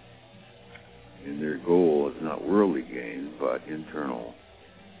ahead. And their goal is not worldly gain, but internal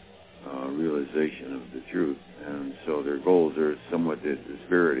realization of the truth. And so their goals are somewhat at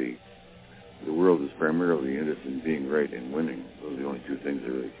disparity. The world is primarily interested in being right and winning. Those are the only two things they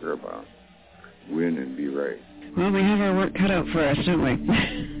really care about. Win and be right. Well, we have our work cut out for us, don't we?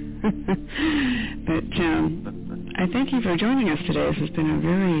 But I thank you for joining us today. This has been a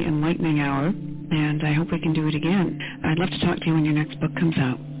very enlightening hour, and I hope we can do it again. I'd love to talk to you when your next book comes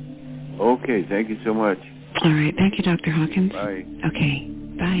out. Okay, thank you so much. All right, thank you, Dr. Hawkins. Bye. Okay,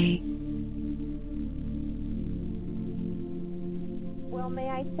 bye. Well, may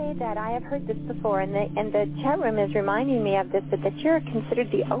I say that I have heard this before, and the chat room is reminding me of this, but that you're considered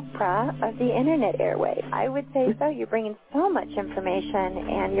the Oprah of the Internet airwaves. I would say so. You're bringing so much information,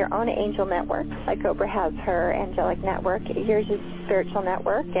 and your own angel network, like Oprah has her angelic network. Yours is spiritual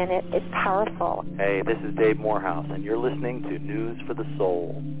network, and it's powerful. Hey, this is Dave Morehouse, and you're listening to News for the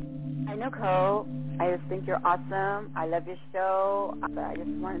Soul. Hi, Nicole. I just think you're awesome. I love your show. I just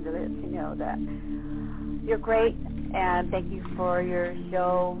wanted to let you know that you're great. And thank you for your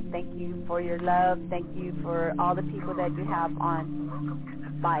show. Thank you for your love. Thank you for all the people that you have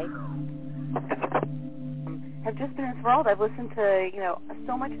on life. I've just been enthralled. I've listened to,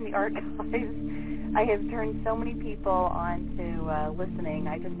 so much in the art. I have turned so many people on to listening.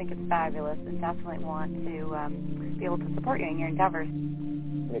 I just think it's fabulous, and definitely want to be able to support you in your endeavors.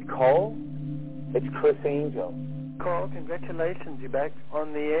 Nicole, it's Chris Angel. Nicole, congratulations, you're back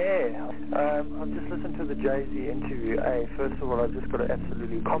on the air. I've just listened to the Jay-Z interview. First of all, I've just got to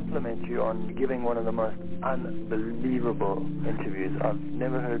absolutely compliment you on giving one of the most unbelievable interviews. I've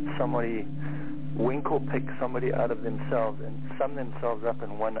never heard somebody wink or pick somebody out of themselves and sum themselves up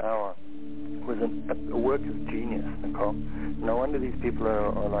in 1 hour. It was a work of genius, Nicole. No wonder these people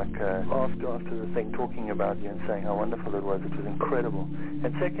are like after the thing talking about you and saying how wonderful it was. It was incredible.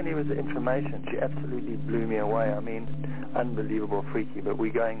 And secondly was the information. She absolutely blew me away. I mean, unbelievable, freaky, but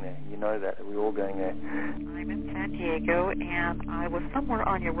we're going there. You know that. We're all going there. I'm in San Diego, and I was somewhere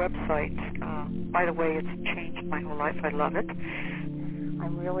on your website. By the way, it's changed my whole life. I love it.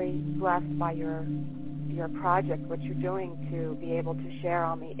 I'm really blessed by your project. What you're doing to be able to share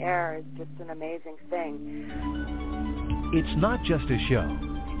on the air is just an amazing thing. It's not just a show.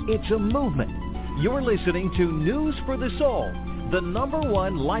 It's a movement. You're listening to News for the Soul, the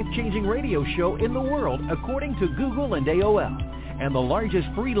 #1 life-changing radio show in the world according to Google and AOL, and the largest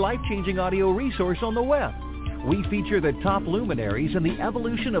free life-changing audio resource on the web. We feature the top luminaries in the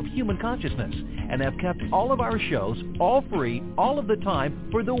evolution of human consciousness and have kept all of our shows all free, all of the time,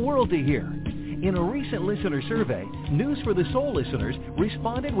 for the world to hear. In a recent listener survey, News for the Soul listeners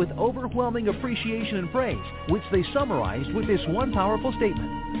responded with overwhelming appreciation and praise, which they summarized with this one powerful statement: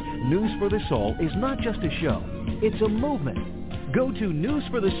 News for the Soul is not just a show, it's a movement. Go to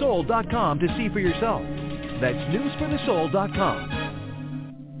newsforthesoul.com to see for yourself. That's newsforthesoul.com.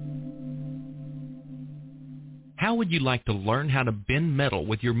 How would you like to learn how to bend metal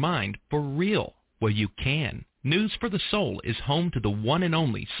with your mind for real? Well, you can. News for the Soul is home to the one and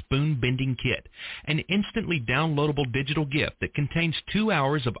only Spoon Bending Kit, an instantly downloadable digital gift that contains 2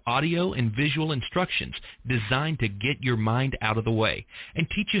 hours of audio and visual instructions designed to get your mind out of the way and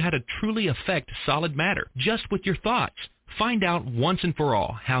teach you how to truly affect solid matter just with your thoughts. Find out once and for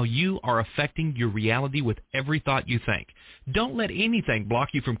all how you are affecting your reality with every thought you think. Don't let anything block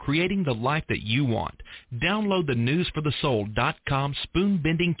you from creating the life that you want. Download the newsforthesoul.com Spoon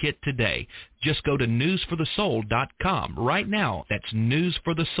Bending Kit today. Just go to newsforthesoul.com right now. That's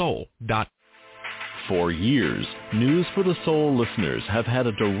newsforthesoul.com. For years, News for the Soul listeners have had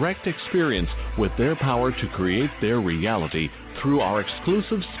a direct experience with their power to create their reality through our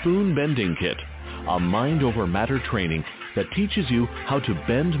exclusive Spoon Bending Kit, a mind-over-matter training that teaches you how to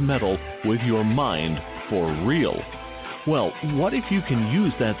bend metal with your mind for real. Well, what if you can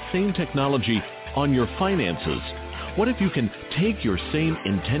use that same technology on your finances? What if you can take your same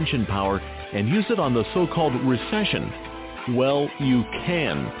intention power and use it on the so-called recession? Well, you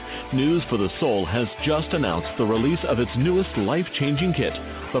can. News for the Soul has just announced the release of its newest life-changing kit,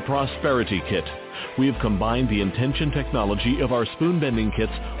 the Prosperity Kit. We have combined the intention technology of our spoon-bending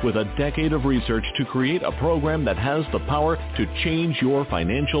kits with a decade of research to create a program that has the power to change your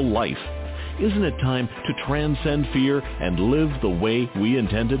financial life. Isn't it time to transcend fear and live the way we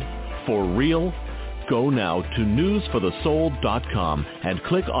intended? For real? Go now to newsforthesoul.com and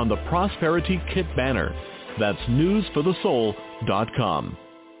click on the Prosperity Kit banner. That's newsforthesoul.com.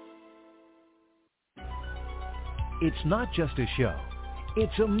 It's not just a show.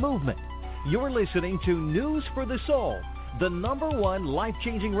 It's a movement. You're listening to News for the Soul, the #1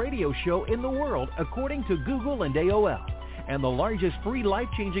 life-changing radio show in the world according to Google and AOL, and the largest free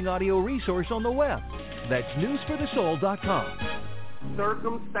life-changing audio resource on the web. That's newsforthesoul.com.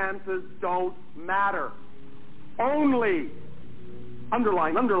 Circumstances don't matter. Only,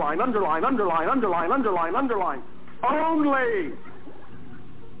 underline, underline, underline, underline, underline, underline, underline, only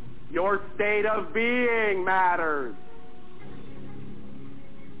your state of being matters.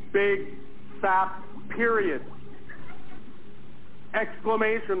 Big, fat, period.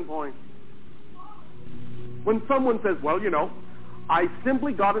 Exclamation point. When someone says, well, I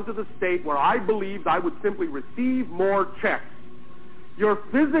simply got into the state where I believed I would simply receive more checks, your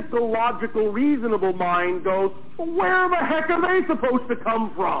physical, logical, reasonable mind goes, well, where the heck are they supposed to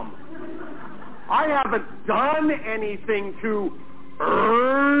come from? I haven't done anything to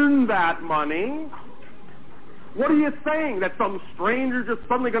earn that money. What are you saying? That some stranger just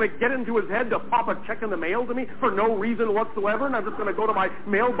suddenly going to get into his head to pop a check in the mail to me for no reason whatsoever, and I'm just going to go to my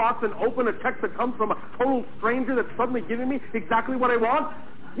mailbox and open a check that comes from a total stranger that's suddenly giving me exactly what I want?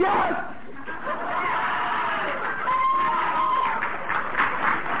 Yes!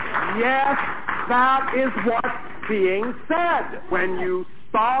 Yes, that is what's being said. When you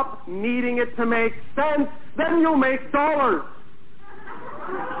stop needing it to make sense, then you'll make dollars.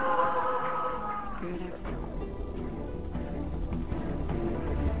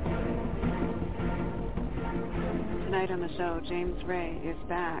 Tonight on the show, James Ray is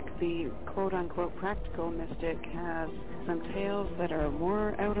back. The quote-unquote practical mystic has some tales that are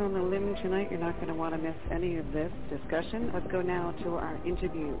more out on the limb tonight. You're not going to want to miss any of this discussion. Let's go now to our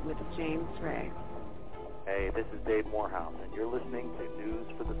interview with James Ray. Hey, this is Dave Morehouse, and you're listening to News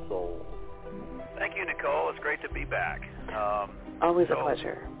for the Soul. Thank you, Nicole. It's great to be back. Always a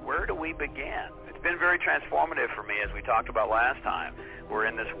pleasure. Where do we begin? It's been very transformative for me, as we talked about last time. We're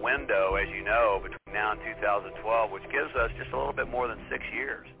in this window, as you know, between now and 2012, which gives us just a little bit more than 6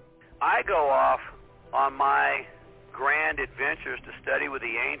 years. I go off on my grand adventures to study with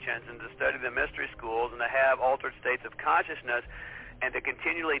the ancients and to study the mystery schools and to have altered states of consciousness and to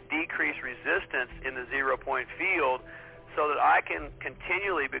continually decrease resistance in the zero-point field so that I can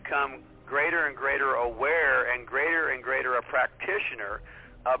continually become greater and greater aware and greater a practitioner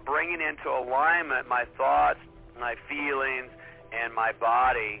of bringing into alignment my thoughts, my feelings, and my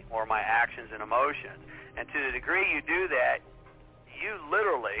body or my actions and emotions. And to the degree you do that, you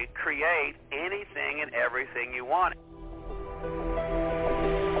literally create anything and everything you want.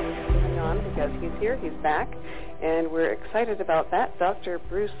 Because he's here, he's back, and we're excited about that. Dr.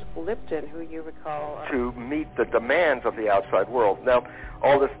 Bruce Lipton, who you recall... to meet the demands of the outside world. Now,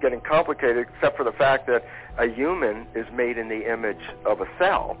 all this is getting complicated except for the fact that a human is made in the image of a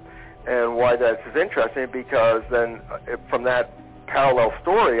cell. And why that's interesting, because then from that parallel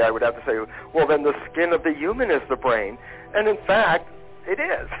story, I would have to say, well, then the skin of the human is the brain. And in fact, it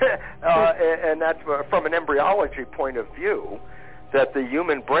is. And that's from an embryology point of view, that the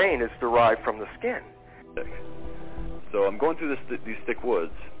human brain is derived from the skin. So I'm going through these thick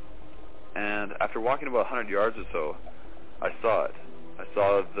woods, and after walking about 100 yards or so, I saw it. I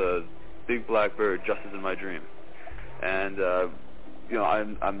saw the big black bird just as in my dream. And,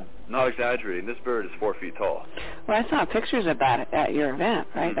 I'm not exaggerating. This bird is 4 feet tall. Well, I saw pictures of that at your event,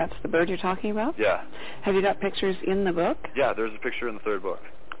 right? Mm-hmm. That's the bird you're talking about? Yeah. Have you got pictures in the book? Yeah, there's a picture in the third book.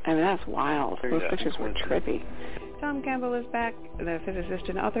 I mean, that's wild. Those pictures were trippy. Tom Campbell is back, the physicist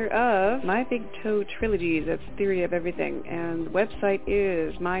and author of My Big Toe Trilogies. That's Theory of Everything. And the website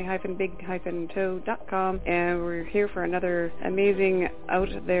is my-big-toe.com. And we're here for another amazing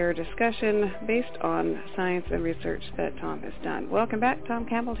out-there discussion based on science and research that Tom has done. Welcome back, Tom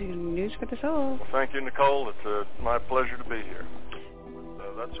Campbell, to News for the Soul. Well, thank you, Nicole. It's my pleasure to be here.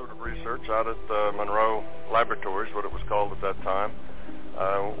 That sort of research out at Monroe Laboratories, what it was called at that time,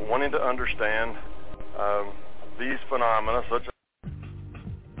 wanting to understand these phenomena such as...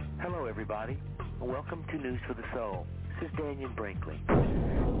 Hello, everybody. Welcome to News for the Soul. This is Daniel Brinkley.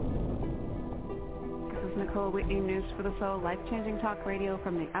 is Nicole Whitney, News for the Soul, life-changing talk radio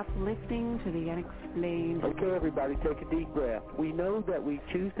from the uplifting to the unexplained. Okay, everybody, take a deep breath. We know that we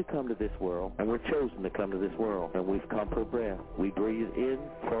choose to come to this world, and we're chosen to come to this world, and we've come for breath. We breathe in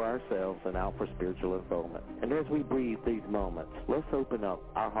for ourselves and out for spiritual unfoldment. And as we breathe these moments, let's open up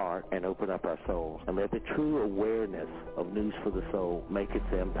our heart and open up our souls, and let the true awareness of News for the Soul make its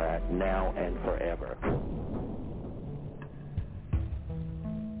impact now and forever.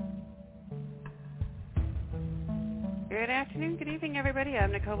 Good afternoon, good evening, everybody.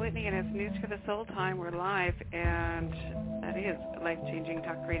 I'm Nicole Whitney, and it's News for the Soul time. We're live, and that is life-changing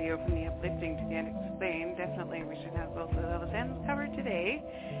talk radio from the uplifting to the unexplained. Definitely, we should have both of those ends covered today,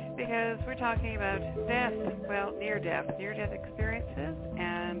 because we're talking about death, well, near-death experiences.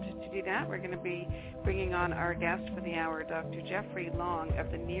 And to do that, we're going to be bringing on our guest for the hour, Dr. Jeffrey Long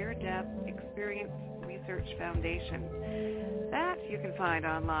of the Near-Death Experience Research Foundation. That you can find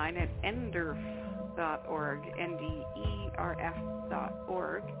online at NDERF.org,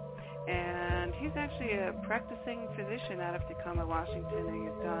 NDERF.org. And he's actually a practicing physician out of Tacoma, Washington, and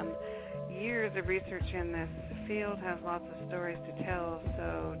he's done years of research in this field, has lots of stories to tell.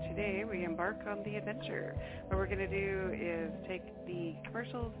 So today we embark on the adventure. What we're going to do is take the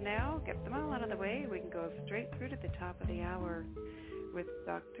commercials now, get them all out of the way. We can go straight through to the top of the hour with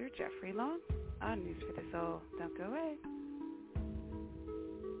Dr. Jeffrey Long on News for the Soul. Don't go away.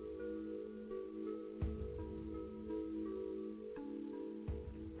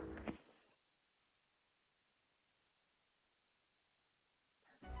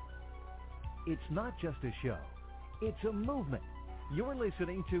 It's not just a show. It's a movement. You're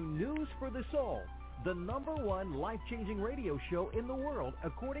listening to News for the Soul, the #1 life-changing radio show in the world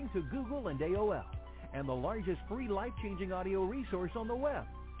according to Google and AOL, and the largest free life-changing audio resource on the web.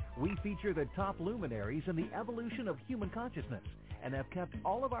 We feature the top luminaries in the evolution of human consciousness and have kept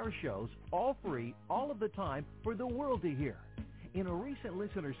all of our shows all free all of the time for the world to hear. In a recent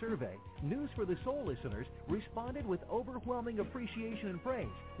listener survey, News for the Soul listeners responded with overwhelming appreciation and praise,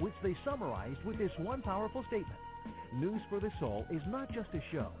 which they summarized with this one powerful statement. News for the Soul is not just a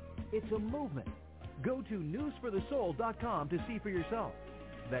show, it's a movement. Go to newsforthesoul.com to see for yourself.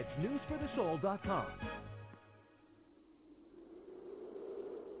 That's newsforthesoul.com.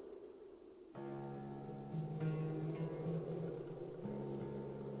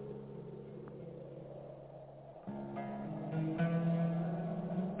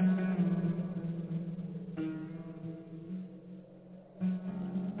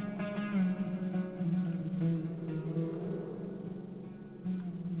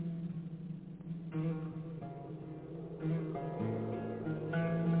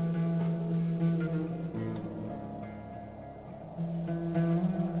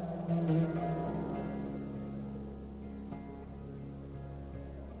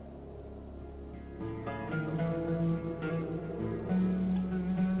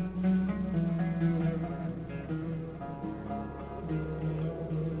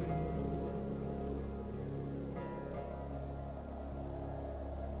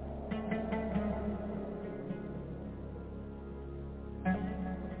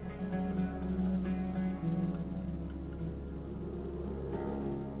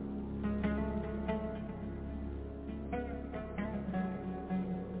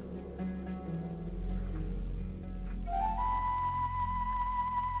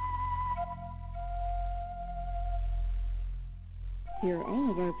 Hear all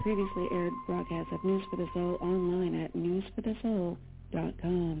of our previously aired broadcasts of News for the Soul online at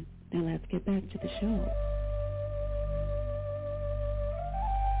newsforthesoul.com. Now let's get back to the show.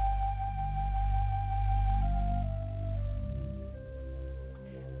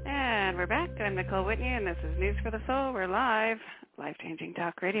 And we're back. I'm Nicole Whitney, and this is News for the Soul. We're live. Life-changing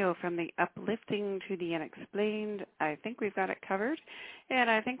talk radio from the uplifting to the unexplained. I think we've got it covered. And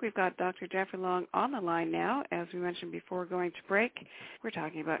I think we've got Dr. Jeffrey Long on the line now. As we mentioned before going to break, we're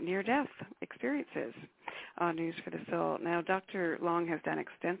talking about near-death experiences on News for the Soul. Now, Dr. Long has done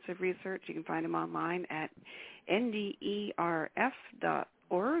extensive research. You can find him online at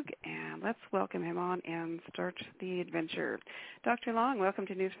NDERF.org. And let's welcome him on and start the adventure. Dr. Long, welcome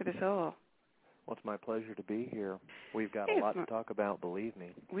to News for the Soul. Well, it's my pleasure to be here. We've got a lot to talk about, believe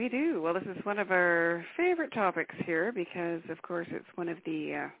me. We do. Well, this is one of our favorite topics here because, of course, it's one of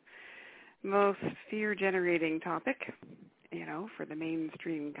the most fear-generating topic, for the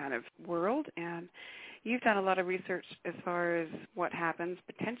mainstream kind of world. And you've done a lot of research as far as what happens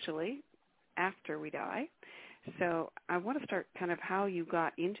potentially after we die. So I want to start kind of how you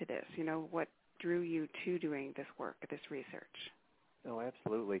got into this, what drew you to doing this work, this research. Oh,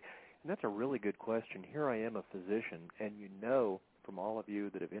 absolutely. And that's a really good question. Here I am, a physician, and from all of you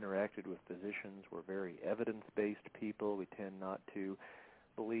that have interacted with physicians. We're very evidence-based people. We tend not to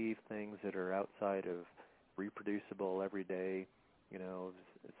believe things that are outside of reproducible, everyday,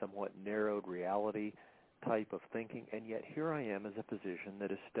 somewhat narrowed reality type of thinking. And yet here I am as a physician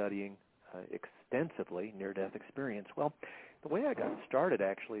that is studying extensively near-death experience. Well, the way I got started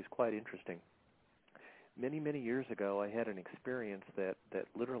actually is quite interesting. Many, many years ago, I had an experience that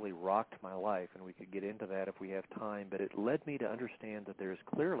literally rocked my life, and we could get into that if we have time, but it led me to understand that there's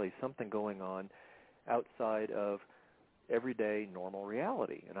clearly something going on outside of everyday normal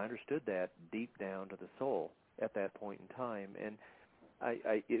reality, and I understood that deep down to the soul at that point in time. And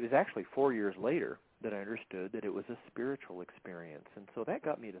it was actually 4 years later that I understood that it was a spiritual experience. And so that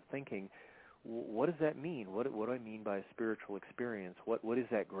got me to thinking, what does that mean? What do I mean by a spiritual experience? What is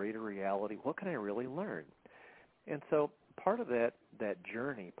that greater reality? What can I really learn? And so part of that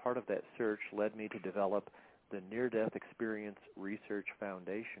journey, part of that search led me to develop the Near-Death Experience Research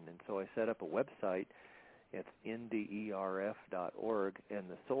Foundation. And so I set up a website. It's nderf.org, and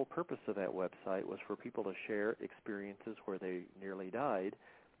the sole purpose of that website was for people to share experiences where they nearly died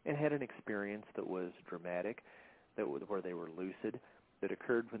and had an experience that was dramatic, where they were lucid, that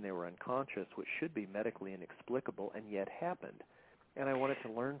occurred when they were unconscious, which should be medically inexplicable, and yet happened. And I wanted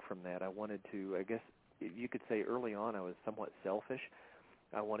to learn from that. I wanted to, I guess you could say early on I was somewhat selfish.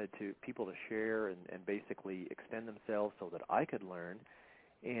 I wanted people to share and basically extend themselves so that I could learn,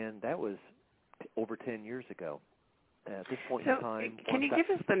 and that was over 10 years ago. At this point in time... Can you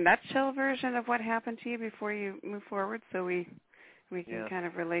give us the nutshell version of what happened to you before you move forward so we can kind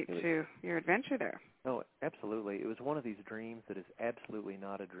of relate to your adventure there? Oh, absolutely. It was one of these dreams that is absolutely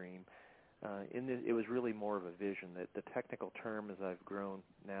not a dream. It was really more of a vision. That the technical term, as I've grown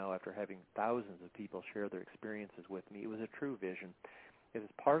now after having thousands of people share their experiences with me, it was a true vision. As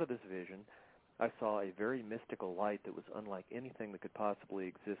part of this vision, I saw a very mystical light that was unlike anything that could possibly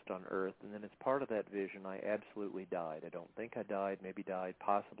exist on Earth. And then as part of that vision, I absolutely died. I don't think I died, maybe died,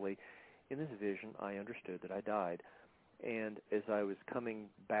 possibly. In this vision, I understood that I died. And as I was coming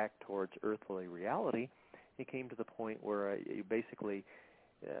back towards earthly reality, it came to the point where basically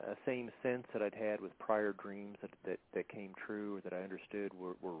a same sense that I'd had with prior dreams that came true, or that I understood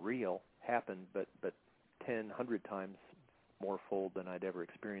were real, happened, but 10, 100 times more fold than I'd ever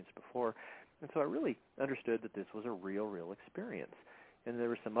experienced before. And so I really understood that this was a real experience. And there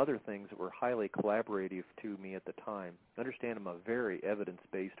were some other things that were highly collaborative to me at the time. Understand, I'm a very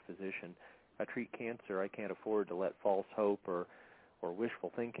evidence-based physician. I treat cancer. I can't afford to let false hope or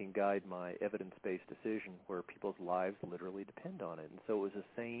wishful thinking guide my evidence-based decision where people's lives literally depend on it. And so it was the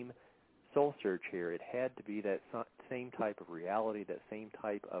same soul search here. It had to be that same type of reality, that same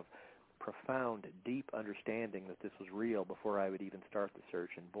type of profound, deep understanding that this was real before I would even start the search.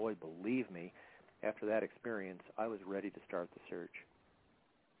 And boy, believe me, after that experience, I was ready to start the search.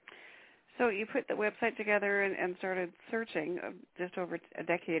 So you put the website together and started searching just over a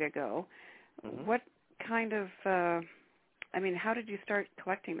decade ago. Mm-hmm. What kind of, how did you start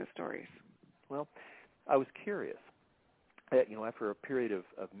collecting the stories? Well, I was curious. After a period of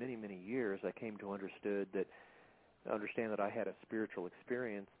many, many years, I came to understand that I had a spiritual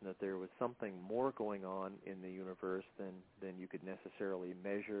experience and that there was something more going on in the universe than you could necessarily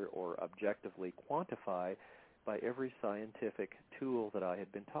measure or objectively quantify by every scientific tool that I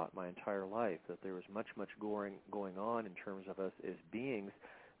had been taught my entire life, that there was much going on in terms of us as beings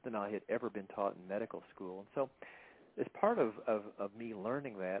than I had ever been taught in medical school. And so as part of me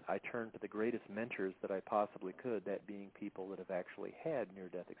learning that, I turned to the greatest mentors that I possibly could, that being people that have actually had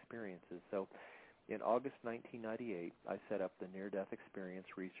near-death experiences. So in August 1998, I set up the Near-Death Experience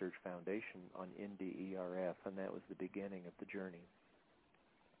Research Foundation on NDERF, and that was the beginning of the journey.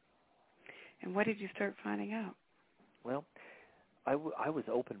 And what did you start finding out? Well, I was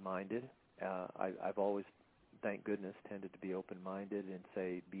open-minded. I've always, thank goodness, tended to be open-minded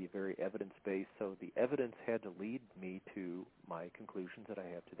and be very evidence-based. So the evidence had to lead me to my conclusions that I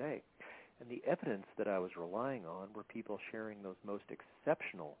have today. And the evidence that I was relying on were people sharing those most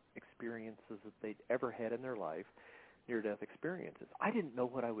exceptional experiences that they'd ever had in their life, near-death experiences. I didn't know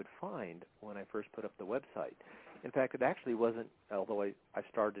what I would find when I first put up the website. In fact, it actually wasn't, although I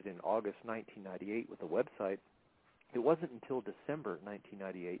started in August 1998 with the website, it wasn't until December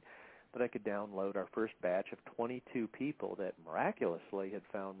 1998 that I could download our first batch of 22 people that miraculously had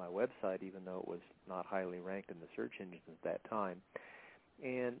found my website, even though it was not highly ranked in the search engines at that time.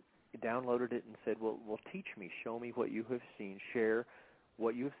 And downloaded it and said, well, teach me, show me what you have seen, share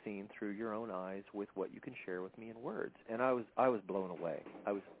what you have seen through your own eyes with what you can share with me in words. And I was blown away.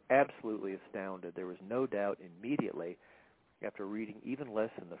 I was absolutely astounded. There was no doubt immediately after reading even less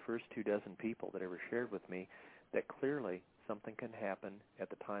than the first 24 people that ever shared with me, that clearly something can happen at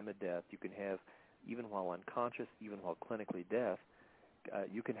the time of death. You can have, even while unconscious, even while clinically deaf,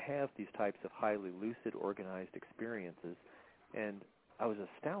 you can have these types of highly lucid, organized experiences. And I was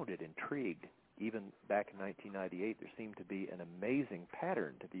astounded, intrigued. Even back in 1998, there seemed to be an amazing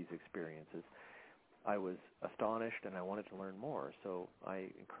pattern to these experiences. I was astonished, and I wanted to learn more. So I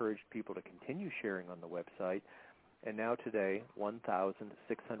encouraged people to continue sharing on the website. And now today,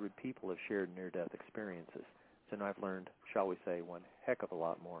 1,600 people have shared near-death experiences. So now I've learned, shall we say, one heck of a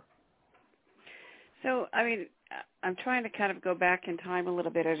lot more. So, I mean, I'm trying to kind of go back in time a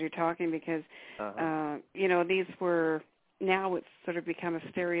little bit as you're talking because, these were, now it's sort of become a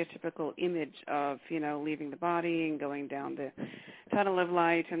stereotypical image of, leaving the body and going down the tunnel of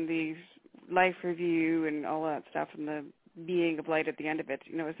light and the life review and all that stuff and the being of light at the end of it.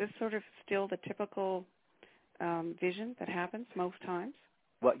 Is this sort of still the typical vision that happens most times?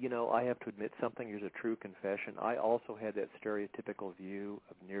 Well, I have to admit something. Here's a true confession. I also had that stereotypical view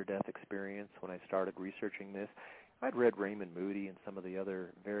of near-death experience when I started researching this. I'd read Raymond Moody and some of the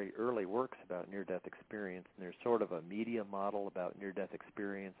other very early works about near-death experience, and there's sort of a media model about near-death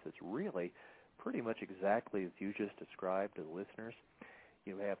experience that's really pretty much exactly as you just described to the listeners.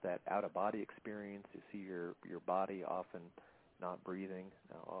 You have that out-of-body experience. You see your body often not breathing,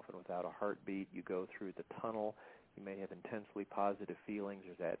 often without a heartbeat. You go through the tunnel. You may have intensely positive feelings.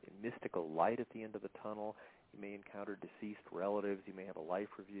 There's that mystical light at the end of the tunnel. You may encounter deceased relatives. You may have a life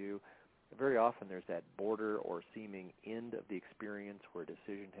review. Very often there's that border or seeming end of the experience where a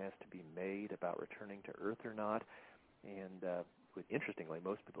decision has to be made about returning to Earth or not. And interestingly,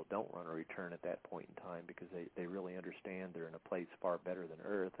 most people don't want to return at that point in time because they really understand they're in a place far better than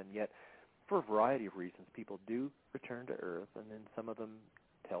Earth. And yet, for a variety of reasons, people do return to Earth, and then some of them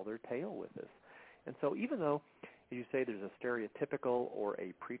tell their tale with us. And so even though, as you say, there's a stereotypical or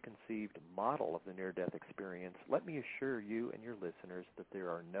a preconceived model of the near-death experience, let me assure you and your listeners that there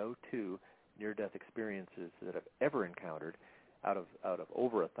are no two near-death experiences that I've ever encountered out of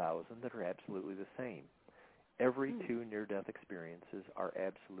over 1,000 that are absolutely the same. Every two near-death experiences are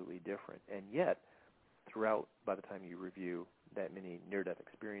absolutely different. And yet, throughout, by the time you review that many near-death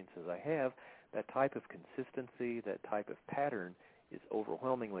experiences I have, that type of consistency, that type of pattern is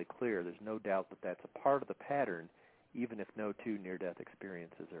overwhelmingly clear. There's no doubt that that's a part of the pattern, even if no two near-death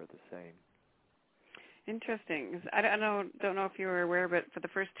experiences are the same. Interesting. I don't know if you were aware, but for the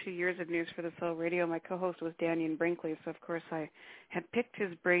first 2 years of News for the Soul Radio, my co-host was Dannion Brinkley, so of course I had picked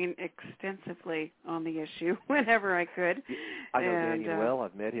his brain extensively on the issue whenever I could. I know Dannion well.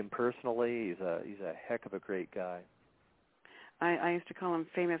 I've met him personally. He's a heck of a great guy. I used to call him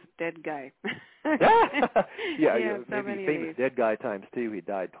famous dead guy. yeah, maybe famous dead guy times two. He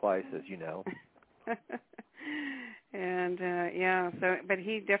died twice, as you know. And but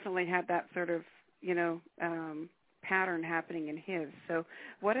he definitely had that sort of pattern happening in his. So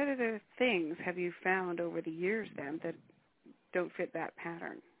what other things have you found over the years then that don't fit that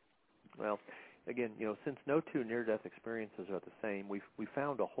pattern? Well, again, since no two near-death experiences are the same, we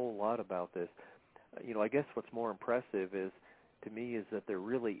found a whole lot about this. I guess what's more impressive is that there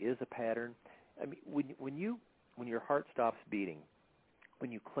really is a pattern. I mean, when your heart stops beating,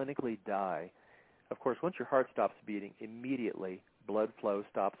 when you clinically die, of course, once your heart stops beating, immediately blood flow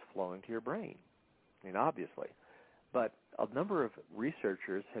stops flowing to your brain. I mean, obviously. But a number of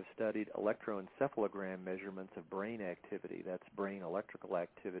researchers have studied electroencephalogram measurements of brain activity, that's brain electrical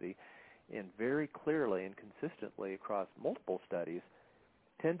activity, and very clearly and consistently across multiple studies,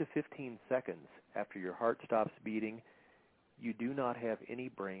 10 to 15 seconds after your heart stops beating, you do not have any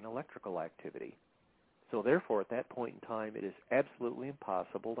brain electrical activity. So therefore, at that point in time, it is absolutely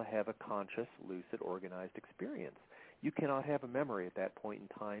impossible to have a conscious, lucid, organized experience. You cannot have a memory at that point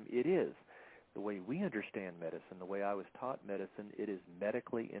in time. It is. The way we understand medicine, the way I was taught medicine, it is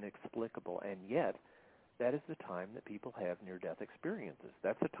medically inexplicable, and yet that is the time that people have near-death experiences.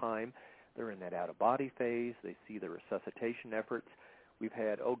 That's the time they're in that out-of-body phase. They see the resuscitation efforts. We've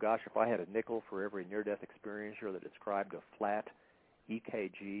had, if I had a nickel for every near-death experiencer that described a flat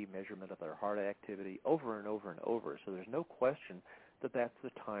EKG measurement of their heart activity over and over and over. So there's no question that that's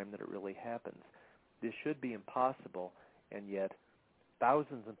the time that it really happens. This should be impossible, and yet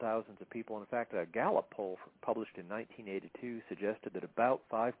thousands and thousands of people, in fact, a Gallup poll published in 1982 suggested that about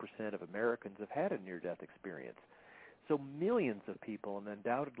 5% of Americans have had a near-death experience. So millions of people, and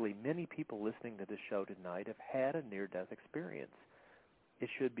undoubtedly many people listening to this show tonight, have had a near-death experience. It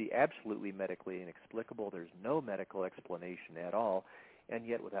should be absolutely medically inexplicable. There's no medical explanation at all, and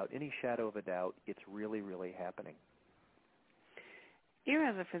yet without any shadow of a doubt, it's really, really happening. You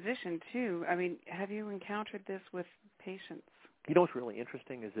as a physician, too, I mean, have you encountered this with patients? You know what's really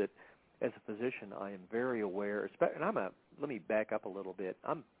interesting is that as a physician, I am very aware, and let me back up a little bit.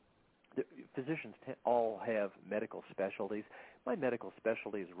 Physicians all have medical specialties. My medical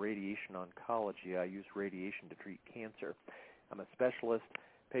specialty is radiation oncology. I use radiation to treat cancer. I'm a specialist.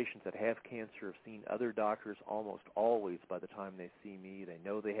 Patients that have cancer have seen other doctors almost always by the time they see me. They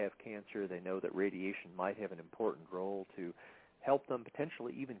know they have cancer. They know that radiation might have an important role to help them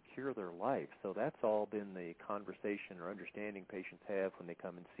potentially even cure their life. So that's all been the conversation or understanding patients have when they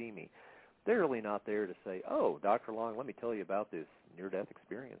come and see me. They're really not there to say, oh, Dr. Long, let me tell you about this near-death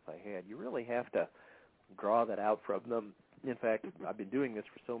experience I had. You really have to draw that out from them. In fact, I've been doing this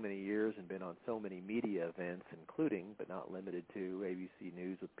for so many years and been on so many media events, including but not limited to ABC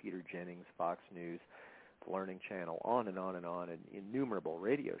News with Peter Jennings, Fox News, the Learning Channel, on and on and on, and innumerable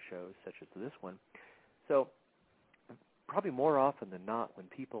radio shows such as this one. So probably more often than not, when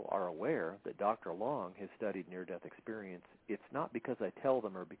people are aware that Dr. Long has studied near-death experience, it's not because I tell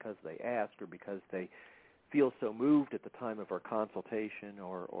them or because they ask or because they feel so moved at the time of our consultation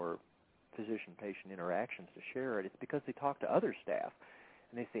or physician-patient interactions to share it. It's because they talk to other staff,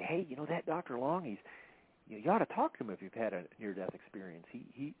 and they say, hey, you know, that Dr. Long, you ought to talk to him if you've had a near-death experience.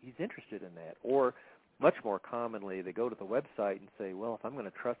 He's interested in that. Or much more commonly, they go to the website and say, well, if I'm going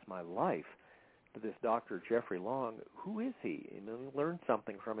to trust my life to this Dr. Jeffrey Long, who is he? And then learn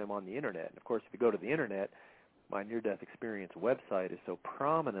something from him on the Internet. And, of course, if you go to the Internet, my near-death experience website is so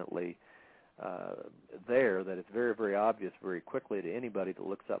prominently there that it's very, very obvious very quickly to anybody that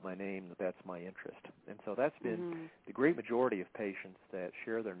looks up my name that that's my interest. And so that's been the great majority of patients that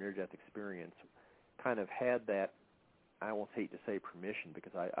share their near-death experience kind of had that, I almost hate to say permission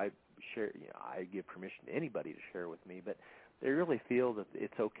because I give permission to anybody to share with me, but they really feel that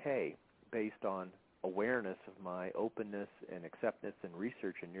it's okay based on awareness of my openness and acceptance and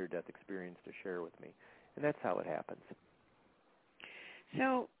research and near-death experience to share with me. And that's how it happens.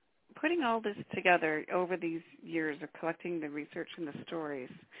 So putting all this together over these years of collecting the research and the stories,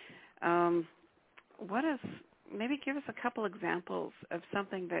 maybe give us a couple examples of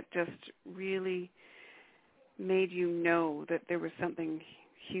something that just really made you know that there was something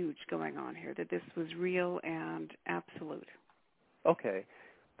huge going on here, that this was real and absolute. Okay.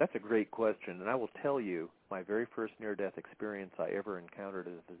 That's a great question, and I will tell you my very first near-death experience I ever encountered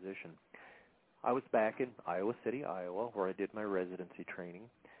as a physician. I was back in Iowa City, Iowa, where I did my residency training.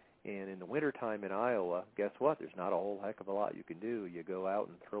 And in the wintertime in Iowa, guess what? There's not a whole heck of a lot you can do. You go out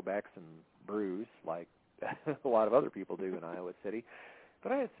and throw back some brews like a lot of other people do in Iowa City.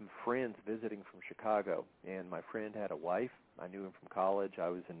 But I had some friends visiting from Chicago, and my friend had a wife. I knew him from college. I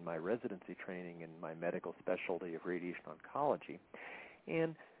was in my residency training in my medical specialty of radiation oncology.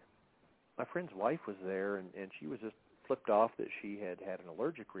 And my friend's wife was there, and she was just flipped off that she had an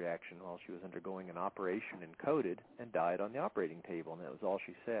allergic reaction while she was undergoing an operation and coded and died on the operating table, and that was all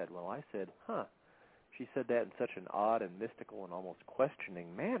she said. Well, I said, huh. She said that in such an odd and mystical and almost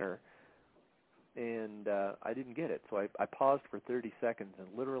questioning manner, and I didn't get it. So I paused for 30 seconds, and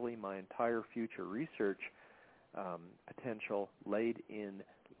literally my entire future research potential laid in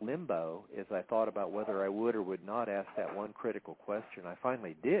limbo as I thought about whether I would or would not ask that one critical question. I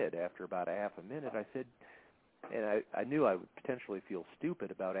finally did after about a half a minute. I said, and I knew I would potentially feel stupid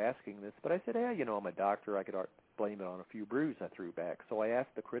about asking this, but I said, hey, you know, I'm a doctor. I could blame it on a few brews I threw back. So I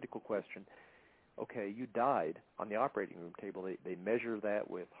asked the critical question, okay, you died on the operating room table. They measure that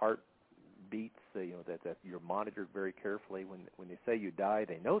with heart beats, that you're monitored very carefully. When they say you die,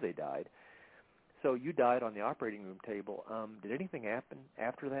 they know they died. So you died on the operating room table. Did anything happen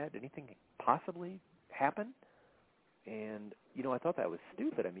after that? Did anything possibly happen? And, I thought that was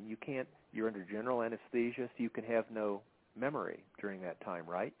stupid. I mean, you're under general anesthesia, so you can have no memory during that time,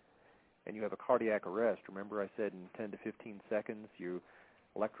 right? And you have a cardiac arrest. Remember I said in 10 to 15 seconds your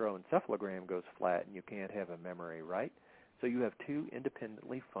electroencephalogram goes flat and you can't have a memory, right? So you have two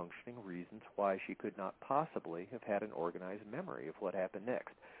independently functioning reasons why she could not possibly have had an organized memory of what happened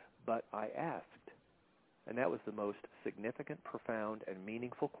next. But I asked, and that was the most significant, profound, and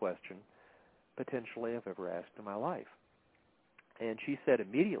meaningful question potentially I've ever asked in my life. And she said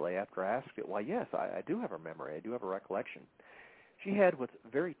immediately after I asked it, why, yes, I do have a memory. I do have a recollection. She had what's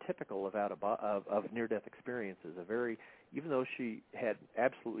very typical of near-death experiences, even though she had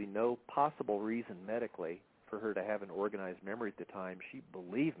absolutely no possible reason medically for her to have an organized memory at the time, she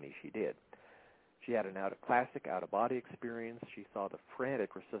believed me she did. She had a classic out-of-body experience. She saw the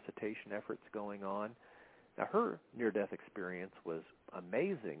frantic resuscitation efforts going on. Now, her near-death experience was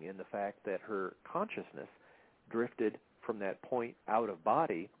amazing in the fact that her consciousness drifted from that point out of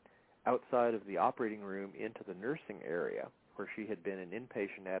body outside of the operating room into the nursing area where she had been an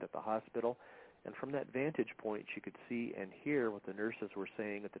inpatient at the hospital, And from that vantage point, she could see and hear what the nurses were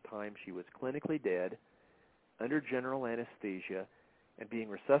saying at the time she was clinically dead, under general anesthesia, and being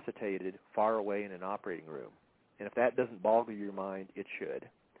resuscitated far away in an operating room. And if that doesn't boggle your mind, it should.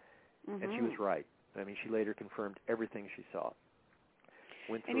 Mm-hmm. And she was right. I mean, she later confirmed everything she saw.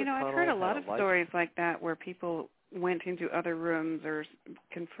 And, you know, I've heard a lot of stories like that where people went into other rooms or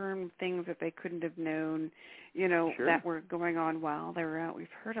confirmed things that they couldn't have known, you know, that were going on while they were out. We've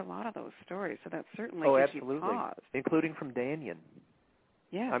heard a lot of those stories, so that certainly gives you pause. Including from Danyan.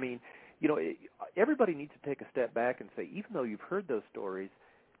 Yeah. I mean, you know, everybody needs to take a step back and say, even though you've heard those stories,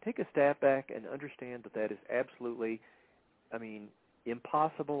 take a step back and understand that that is absolutely, I mean,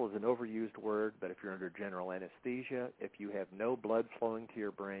 impossible is an overused word, but if you're under general anesthesia, if you have no blood flowing to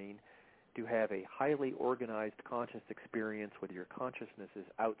your brain, to have a highly organized conscious experience where your consciousness is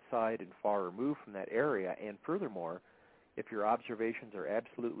outside and far removed from that area, and furthermore, if your observations are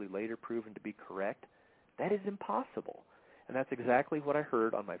absolutely later proven to be correct, that is impossible. And that's exactly what I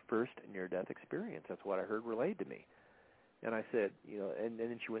heard on my first near-death experience. That's what I heard relayed to me. And I said, you know, and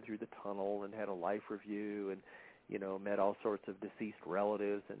then she went through the tunnel and had a life review and, you know, met all sorts of deceased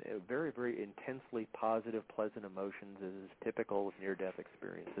relatives and very, very intensely positive, pleasant emotions as is typical of near-death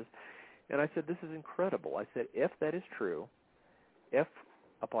experiences. And I said, this is incredible. I said, if that is true, if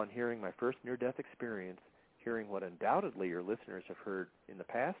upon hearing my first near-death experience, hearing what undoubtedly your listeners have heard in the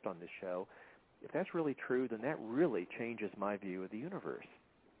past on this show, if that's really true, then that really changes my view of the universe.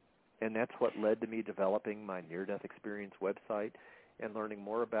 And that's what led to me developing my near-death experience website and learning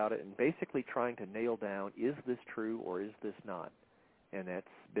more about it and basically trying to nail down, is this true or is this not? And that's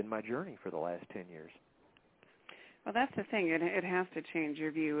been my journey for the last 10 years. Well, that's the thing. It has to change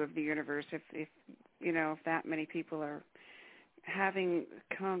your view of the universe. If you know, if that many people are having,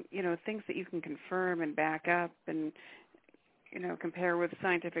 you know, things that you can confirm and back up and, you know, compare with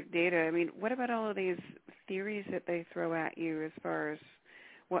scientific data. I mean, what about all of these theories that they throw at you as far as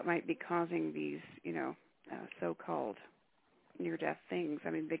what might be causing these, you know, so-called near-death things?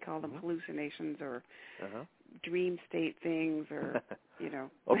 I mean, they call them hallucinations or dream state things, or you know.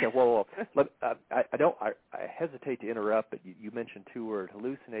 Okay, well, I hesitate to interrupt, but you mentioned two words: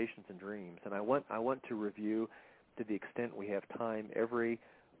 hallucinations and dreams, and I want to review, to the extent we have time, every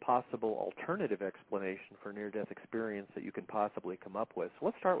possible alternative explanation for near-death experience that you can possibly come up with. So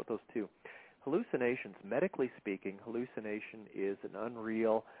let's start with those two. Hallucinations, medically speaking, hallucination is an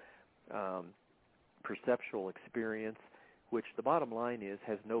unreal perceptual experience, which the bottom line is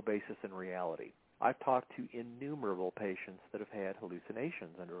has no basis in reality. I've talked to innumerable patients that have had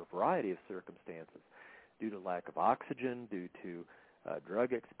hallucinations under a variety of circumstances, due to lack of oxygen, due to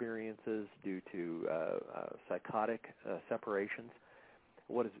drug experiences, due to psychotic separations.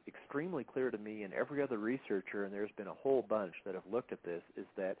 What is extremely clear to me and every other researcher, and there's been a whole bunch that have looked at this, is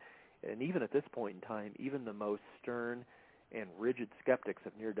that, and even at this point in time, even the most stern and rigid skeptics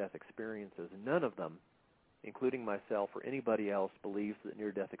of near-death experiences, none of them, including myself or anybody else, believes that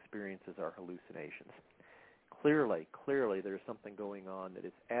near-death experiences are hallucinations. Clearly, there's something going on that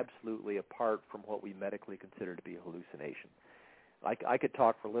is absolutely apart from what we medically consider to be a hallucination. I could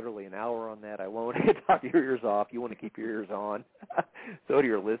talk for literally an hour on that. I won't. I could talk your ears off. You want to keep your ears on. So do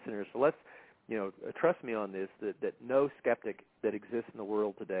your listeners. So let's, you know, trust me on this, that no skeptic that exists in the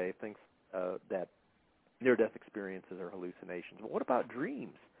world today thinks that near-death experiences are hallucinations. But what about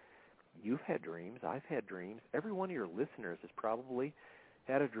dreams? You've had dreams. I've had dreams. Every one of your listeners has probably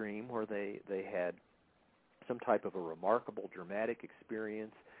had a dream where they had some type of a remarkable, dramatic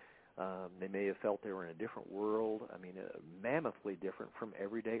experience. They may have felt they were in a different world. I mean, mammothly different from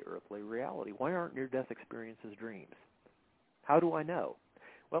everyday earthly reality. Why aren't near-death experiences dreams? How do I know?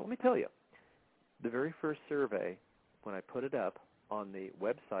 Well, let me tell you. The very first survey, when I put it up on the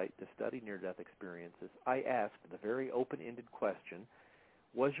website to study near-death experiences, I asked the very open-ended question,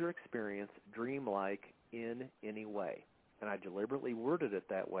 was your experience dreamlike in any way? And I deliberately worded it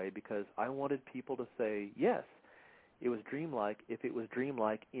that way because I wanted people to say, yes, it was dreamlike if it was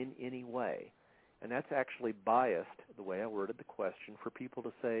dreamlike in any way. And that's actually biased, the way I worded the question, for people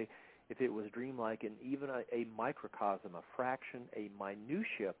to say if it was dreamlike in even a microcosm, a fraction, a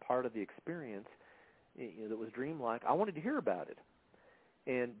minutia part of the experience that was dreamlike. I wanted to hear about it.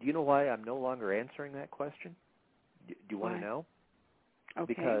 And do you know why I'm no longer answering that question? Do you want to know?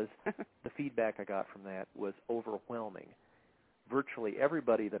 Okay. Because the feedback I got from that was overwhelming. Virtually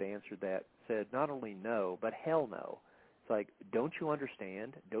everybody that answered that said not only no, but hell no. It's like, don't you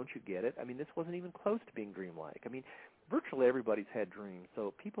understand? Don't you get it? I mean, this wasn't even close to being dreamlike. I mean, virtually everybody's had dreams.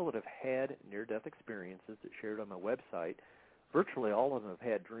 So people that have had near-death experiences that shared on my website, virtually all of them have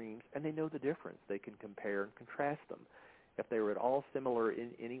had dreams, and they know the difference. They can compare and contrast them. If they were at all similar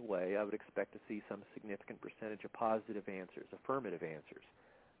in any way, I would expect to see some significant percentage of positive answers, affirmative answers.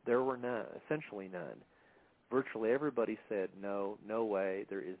 There were none, essentially none. Virtually everybody said no, no way,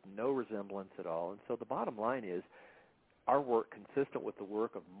 there is no resemblance at all. And so the bottom line is our work, consistent with the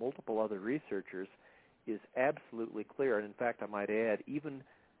work of multiple other researchers, is absolutely clear. And in fact, I might add, even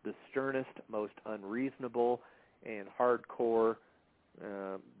the sternest, most unreasonable and hardcore,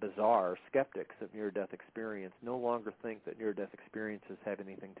 bizarre skeptics of near-death experience no longer think that near-death experiences have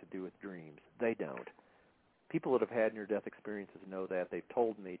anything to do with dreams. They don't. People that have had near-death experiences know that. They've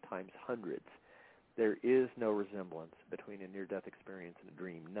told me times hundreds. There is no resemblance between a near-death experience and a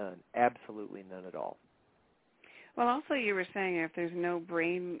dream. None. Absolutely none at all. Well, also you were saying if there's no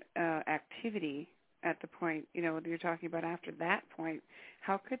brain activity at the point, you're talking about after that point,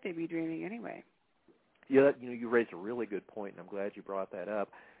 how could they be dreaming anyway? Yeah, you raise a really good point, and I'm glad you brought that up.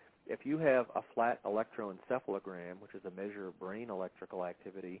 If you have a flat electroencephalogram, which is a measure of brain electrical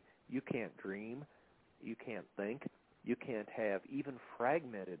activity, you can't dream, you can't think, you can't have even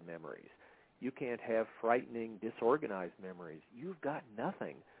fragmented memories. You can't have frightening, disorganized memories. You've got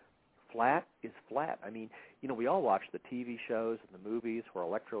nothing. Flat is flat. I mean, we all watch the TV shows and the movies where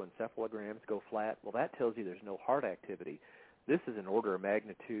electroencephalograms go flat. Well, that tells you there's no heart activity. This is an order of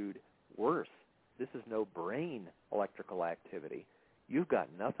magnitude worse. This is no brain electrical activity. You've got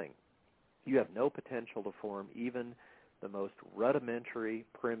nothing. You have no potential to form even the most rudimentary,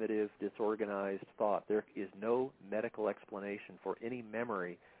 primitive, disorganized thought. There is no medical explanation for any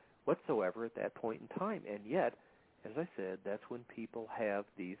memory whatsoever at that point in time. And yet, as I said, that's when people have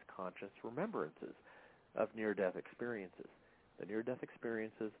these conscious remembrances of near-death experiences. The near-death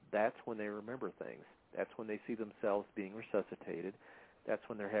experiences, that's when they remember things. That's when they see themselves being resuscitated. That's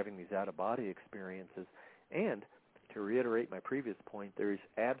when they're having these out-of-body experiences. And to reiterate my previous point, there is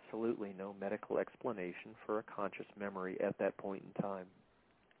absolutely no medical explanation for a conscious memory at that point in time.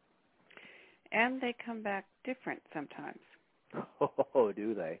 And they come back different sometimes. Oh,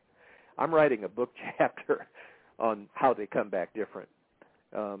 do they? I'm writing a book chapter on how they come back different.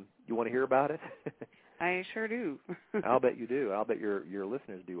 You want to hear about it? I sure do. I'll bet you do. I'll bet your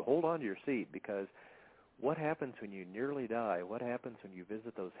listeners do. Hold on to your seat, because what happens when you nearly die? What happens when you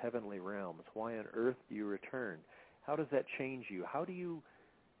visit those heavenly realms? Why on earth do you return? How does that change you? How do you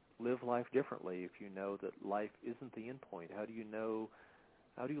live life differently if you know that life isn't the end point? How do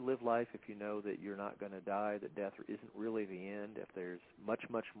you live life if you know that you're not going to die, that death isn't really the end, if there's much,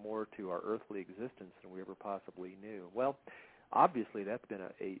 much more to our earthly existence than we ever possibly knew? Well, obviously that's been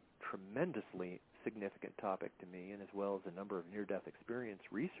a tremendously significant topic to me, and as well as a number of near-death experience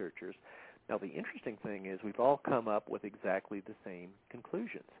researchers. Now, the interesting thing is we've all come up with exactly the same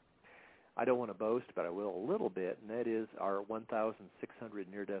conclusions. I don't want to boast, but I will a little bit, and that is our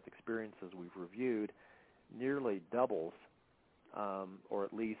 1,600 near-death experiences we've reviewed nearly doubles, or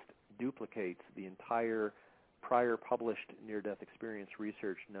at least duplicates, the entire prior published near-death experience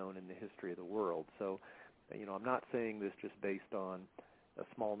research known in the history of the world. So, I'm not saying this just based on a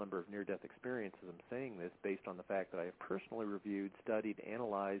small number of near-death experiences. I'm saying this based on the fact that I have personally reviewed, studied,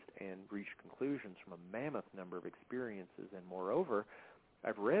 analyzed, and reached conclusions from a mammoth number of experiences. And moreover,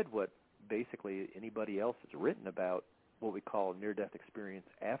 I've read what basically anybody else has written about what we call near-death experience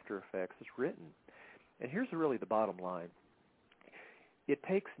after effects is written. And here's really the bottom line. It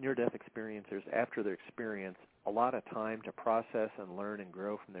takes near-death experiencers, after their experience, a lot of time to process and learn and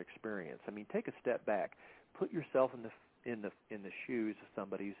grow from their experience. I mean, take a step back. Put yourself in the shoes of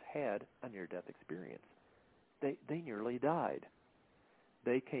somebody who's had a near-death experience. They nearly died.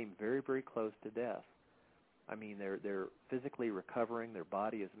 They came very, very close to death. I mean, they're physically recovering. Their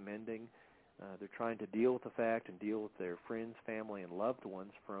body is mending. They're trying to deal with the fact and deal with their friends, family, and loved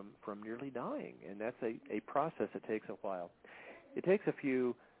ones from nearly dying. And that's a process that takes a while. It takes a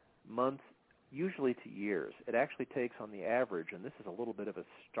few months, usually to years. It actually takes, on the average, and this is a little bit of a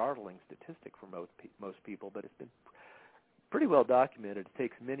startling statistic for most people, but it's been pretty well documented. It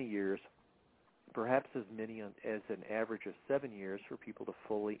takes many years, perhaps as many as an average of 7 years, for people to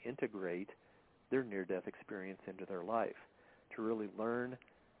fully integrate their near-death experience into their life, to really learn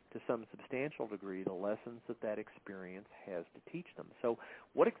to some substantial degree the lessons that experience has to teach them. So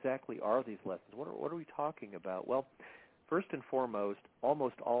what exactly are these lessons? What are we talking about? Well, first and foremost,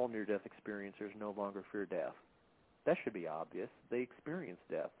 almost all near-death experiencers no longer fear death. That should be obvious. They experienced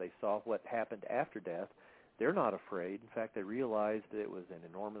death. They saw what happened after death. They're not afraid. In fact, they realized that it was an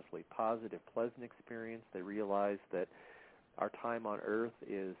enormously positive, pleasant experience. They realized that our time on earth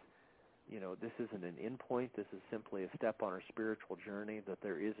is, this isn't an end point. This is simply a step on our spiritual journey, that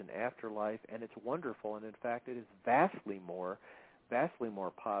there is an afterlife, and it's wonderful. And in fact, it is vastly more vastly more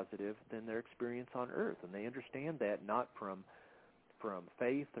positive than their experience on Earth, and they understand that not from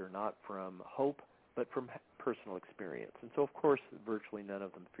faith or not from hope, but from personal experience. And so, of course, virtually none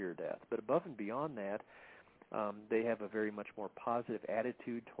of them fear death. But above and beyond that, they have a very much more positive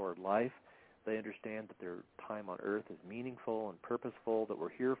attitude toward life. They understand that their time on Earth is meaningful and purposeful, that we're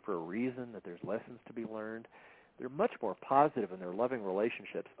here for a reason, that there's lessons to be learned. They're much more positive in their loving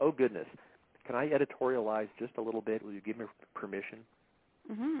relationships. Oh, goodness. Can I editorialize just a little bit? Will you give me permission?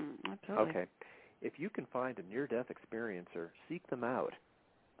 Absolutely. Okay. If you can find a near-death experiencer, seek them out.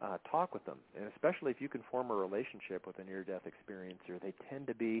 Talk with them. And especially if you can form a relationship with a near-death experiencer, they tend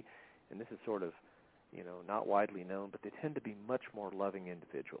to be, and this is sort of, not widely known, but they tend to be much more loving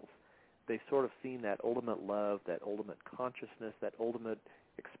individuals. They've sort of seen that ultimate love, that ultimate consciousness, that ultimate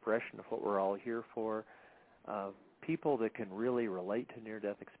expression of what we're all here for. People that can really relate to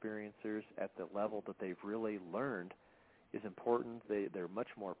near-death experiencers at the level that they've really learned is important. They're much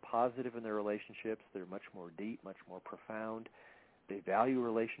more positive in their relationships. They're much more deep, much more profound. They value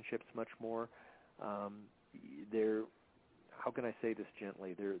relationships much more. They're, how can I say this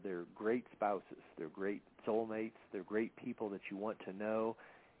gently? They're great spouses. They're great soulmates. They're great people that you want to know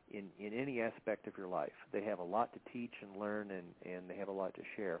in any aspect of your life. They have a lot to teach and learn, and they have a lot to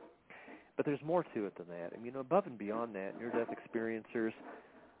share. But there's more to it than that. I mean, above and beyond that, near-death experiencers,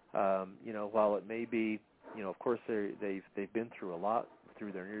 while it may be, of course they've been through a lot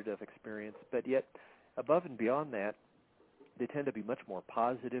through their near-death experience, but yet above and beyond that, they tend to be much more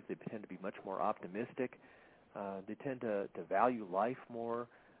positive. They tend to be much more optimistic. They tend to value life more.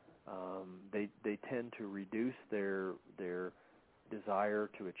 They tend to reduce their desire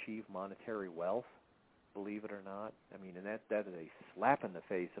to achieve monetary wealth, believe it or not. I mean, and that is a slap in the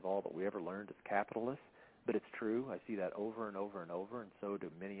face of all that we ever learned as capitalists, but it's true. I see that over and over and over, and so do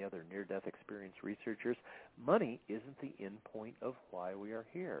many other near-death experience researchers. Money isn't the end point of why we are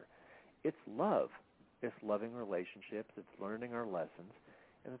here. It's love. It's loving relationships. It's learning our lessons,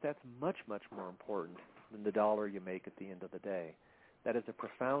 and that's much, much more important than the dollar you make at the end of the day. That is a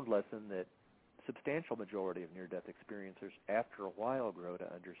profound lesson that substantial majority of near-death experiencers after a while grow to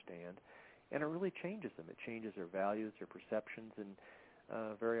understand, and it really changes them. It changes their values, their perceptions,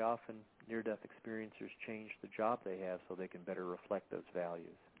 and very often near-death experiencers change the job they have so they can better reflect those values.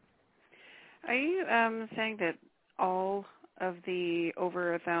 Are you saying that all of the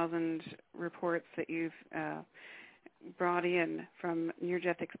over 1,000 reports that you've brought in from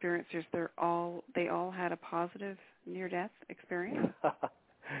near-death experiencers, they all had a positive near-death experience?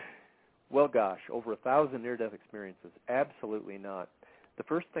 Well, gosh, over 1,000 near-death experiences? Absolutely not. The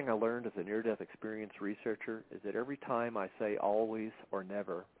first thing I learned as a near-death experience researcher is that every time I say always or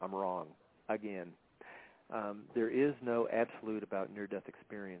never, I'm wrong. Again, there is no absolute about near-death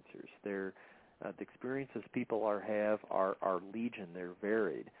experiencers. The experiences people have are legion. They're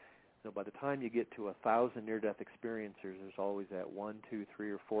varied. So by the time you get to 1,000 near-death experiencers, there's always that 1, 2,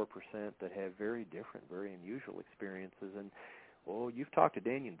 3, or 4% that have very different, very unusual experiences. And you've talked to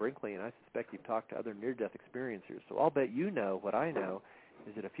Dannion Brinkley, and I suspect you've talked to other near-death experiencers. So I'll bet you know what I know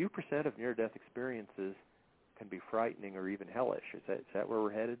is that a few percent of near-death experiences can be frightening or even hellish. Is that where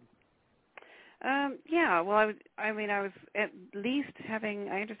we're headed? Yeah. Well, I was at least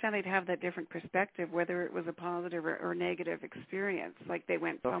I understand they'd have that different perspective, whether it was a positive or negative experience, like they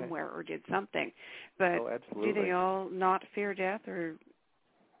went somewhere or did something. But do they all not fear death or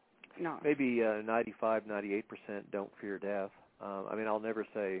not? Maybe 95, 98% don't fear death. I'll never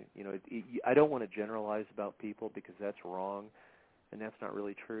say, I don't want to generalize about people because that's wrong, and that's not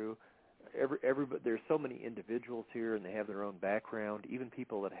really true. There's so many individuals here, and they have their own background. Even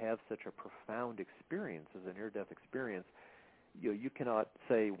people that have such a profound experience as a near-death experience, you cannot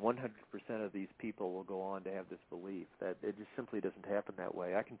say 100% of these people will go on to have this belief. That it just simply doesn't happen that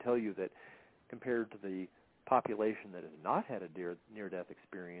way. I can tell you that compared to the population that has not had a near-death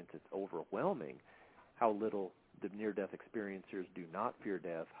experience, it's overwhelming how little the near-death experiencers do not fear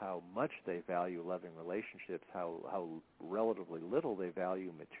death, how much they value loving relationships, how relatively little they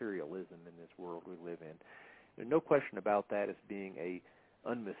value materialism in this world we live in. There's no question about that as being a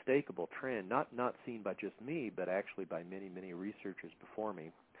unmistakable trend, not seen by just me, but actually by many, many researchers before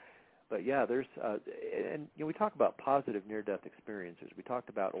me. But yeah, there's we talk about positive near-death experiences. We talked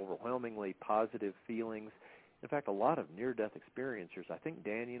about overwhelmingly positive feelings. In fact, a lot of near-death experiencers, I think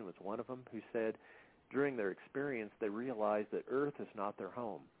Dannion was one of them, who said during their experience they realized that Earth is not their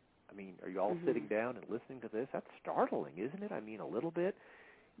home. I mean, are you all sitting down and listening to this? That's startling, isn't it? I mean, a little bit.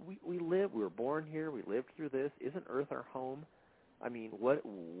 We were born here. We lived through this. Isn't Earth our home? I mean,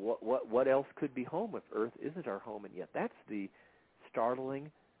 what else could be home if Earth isn't our home? And yet that's the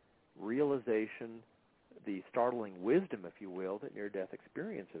startling realization startling wisdom, if you will, that near-death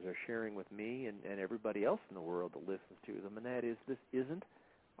experiences are sharing with me and everybody else in the world that listens to them, and that is this isn't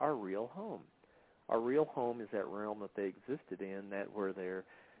our real home. Our real home is that realm that they existed in, that where they're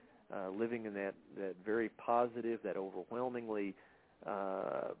living in that very positive, that overwhelmingly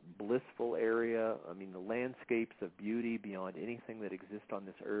blissful area. I mean, the landscapes of beauty beyond anything that exists on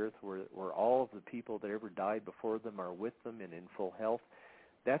this earth, where all of the people that ever died before them are with them and in full health.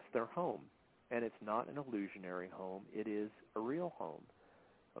 That's their home. And it's not an illusionary home. It is a real home.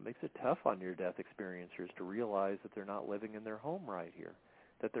 It makes it tough on near-death experiencers to realize that they're not living in their home right here,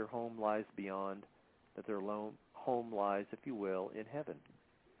 that their home lies beyond, that their home lies, if you will, in heaven.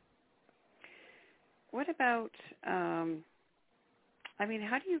 What about, how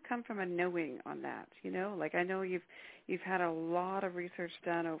do you come from a knowing on that? Like I know you've had a lot of research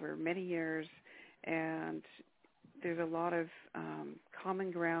done over many years, and there's a lot of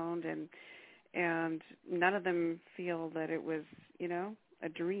common ground, and none of them feel that it was, a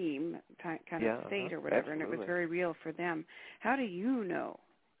dream kind of state or whatever, absolutely. And it was very real for them. How do you know?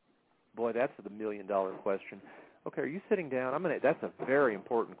 Boy, that's the million-dollar question. Okay, are you sitting down? That's a very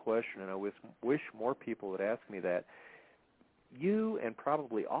important question, and I wish more people would ask me that. You and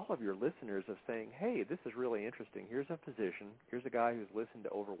probably all of your listeners are saying, hey, this is really interesting. Here's a physician. Here's a guy who's listened to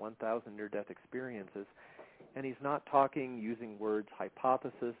over 1,000 near-death experiences, and he's not talking using words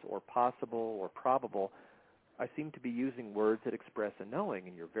hypothesis or possible or probable. I seem to be using words that express a knowing,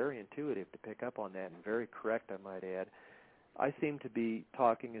 and you're very intuitive to pick up on that and very correct, I might add. I seem to be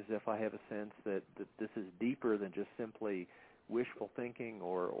talking as if I have a sense that this is deeper than just simply wishful thinking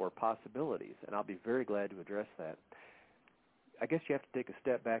or possibilities, and I'll be very glad to address that. I guess you have to take a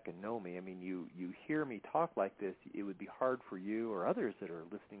step back and know me. I mean, you hear me talk like this, it would be hard for you or others that are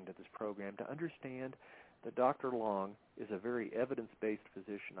listening to this program to understand that Dr. Long is a very evidence-based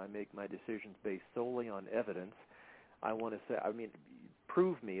physician. I make my decisions based solely on evidence. I want to say,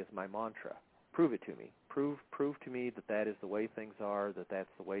 prove me is my mantra. Prove it to me. Prove to me that is the way things are, that's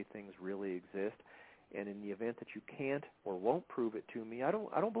the way things really exist. And in the event that you can't or won't prove it to me, I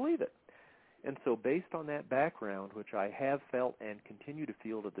don't believe it. And so based on that background, which I have felt and continue to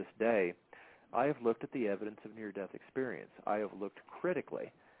feel to this day, I have looked at the evidence of near-death experience. I have looked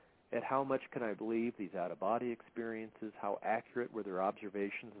critically at how much can I believe these out-of-body experiences, how accurate were their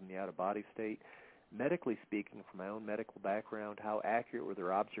observations in the out-of-body state, medically speaking, from my own medical background, how accurate were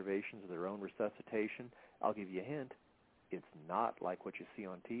their observations of their own resuscitation. I'll give you a hint. It's not like what you see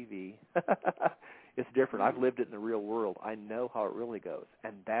on TV. It's different. I've lived it in the real world. I know how it really goes,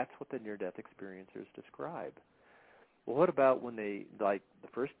 and that's what the near-death experiencers describe. Well, what about when they, like the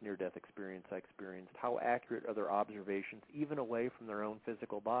first near-death experience I experienced, how accurate are their observations even away from their own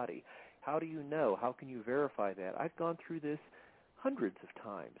physical body? How do you know? How can you verify that? I've gone through this hundreds of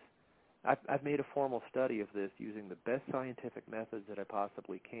times. I've made a formal study of this using the best scientific methods that I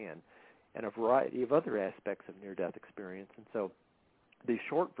possibly can, and a variety of other aspects of near-death experience. And so the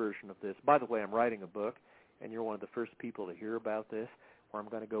short version of this, by the way, I'm writing a book, and you're one of the first people to hear about this, where I'm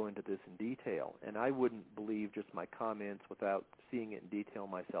going to go into this in detail. And I wouldn't believe just my comments without seeing it in detail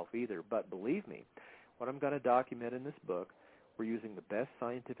myself either. But believe me, what I'm going to document in this book, we're using the best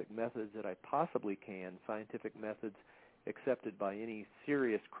scientific methods that I possibly can, scientific methods accepted by any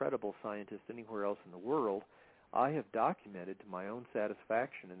serious, credible scientist anywhere else in the world. I have documented to my own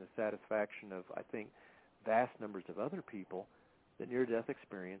satisfaction and the satisfaction of, I think, vast numbers of other people, that near-death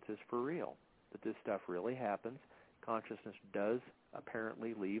experience is for real, that this stuff really happens. Consciousness does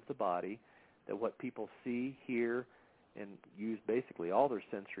apparently leave the body, that what people see, hear, and use basically all their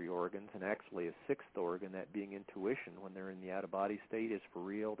sensory organs, and actually a sixth organ, that being intuition, when they're in the out-of-body state, is for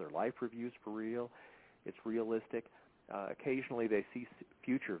real. Their life review's for real. It's realistic. Occasionally they see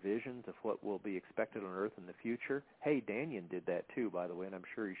future visions of what will be expected on Earth in the future. Hey, Danyan did that too, by the way, and I'm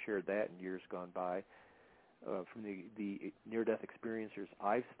sure he shared that in years gone by. From the near-death experiencers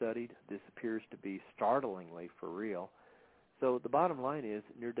I've studied, this appears to be startlingly for real. So the bottom line is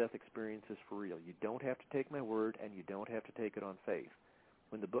near-death experience is for real. You don't have to take my word, and you don't have to take it on faith.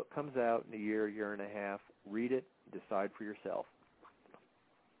 When the book comes out in a year and a half, read it, decide for yourself.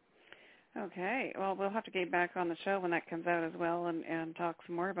 Okay. Well, we'll have to get back on the show when that comes out as well and talk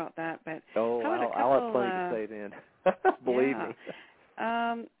some more about that. But I'll have plenty to say then. Believe me.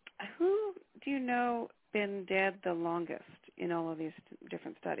 Who do you know been dead the longest in all of these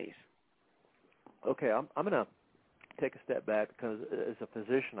different studies? Okay, I'm going to take a step back because as a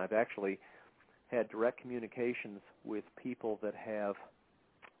physician, I've actually had direct communications with people that have,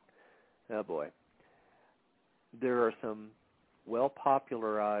 there are some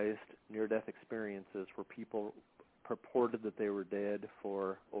well-popularized near-death experiences where people purported that they were dead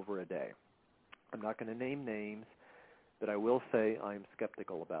for over a day. I'm not going to name names, but I will say I'm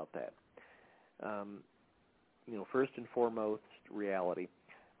skeptical about that. First and foremost, reality.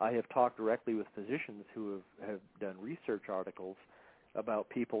 I have talked directly with physicians who have done research articles about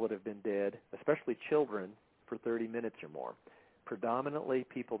people that have been dead, especially children, for 30 minutes or more. Predominantly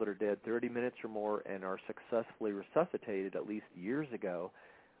people that are dead 30 minutes or more and are successfully resuscitated at least years ago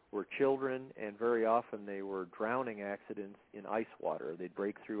were children, and very often they were drowning accidents in ice water. They'd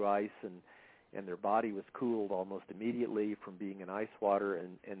break through ice, and their body was cooled almost immediately from being in ice water,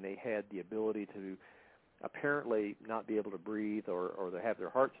 and they had the ability to apparently not be able to breathe or they have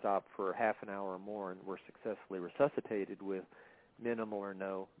their heart stop for half an hour or more and were successfully resuscitated with minimal or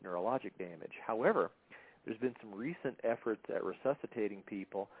no neurologic damage. However, there's been some recent efforts at resuscitating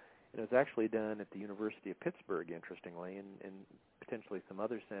people, and it was actually done at the University of Pittsburgh, interestingly, and potentially some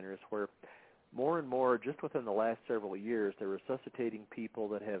other centers, where more and more, just within the last several years, they're resuscitating people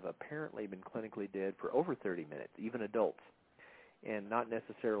that have apparently been clinically dead for over 30 minutes, even adults, and not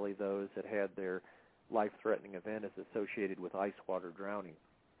necessarily those that had their life-threatening event as associated with ice water drowning.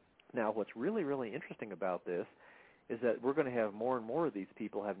 Now, what's really, really interesting about this is that we're going to have more and more of these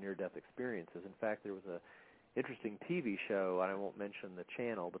people have near-death experiences. In fact, there was an interesting TV show, and I won't mention the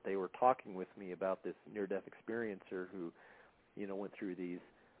channel, but they were talking with me about this near-death experiencer who, went through these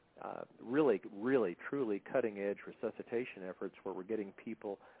really, really, truly cutting-edge resuscitation efforts where we're getting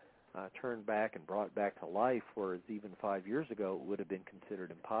people turned back and brought back to life, whereas even 5 years ago it would have been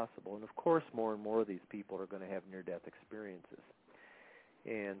considered impossible. And, of course, more and more of these people are going to have near-death experiences.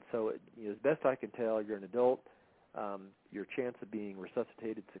 And so, as best I can tell, you're an adult. Your chance of being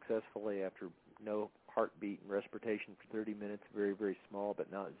resuscitated successfully after no heartbeat and respiration for 30 minutes, very, very small,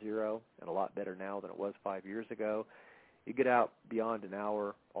 but not zero, and a lot better now than it was 5 years ago. You get out beyond an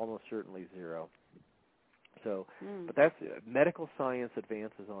hour, almost certainly zero. So, but that's medical science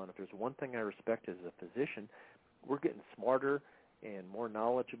advances on. If there's one thing I respect as a physician, we're getting smarter and more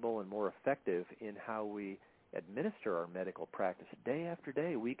knowledgeable and more effective in how we administer our medical practice day after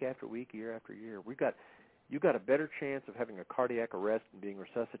day, week after week, year after year. You've got a better chance of having a cardiac arrest and being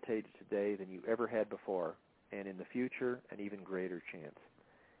resuscitated today than you ever had before, and in the future, an even greater chance.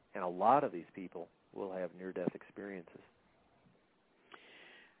 And a lot of these people will have near-death experiences.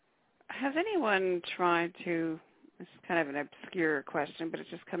 Has anyone tried to, this is kind of an obscure question, but it's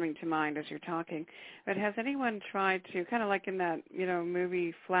just coming to mind as you're talking, but has anyone tried to, kind of like in that,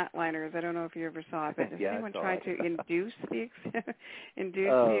 movie Flatliners, I don't know if you ever saw it, but has anyone tried to induce the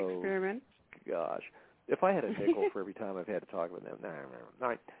experiment? Gosh. If I had a nickel for every time I've had to talk with them,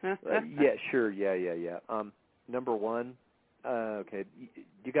 no. Yeah, sure, yeah. Number one, okay,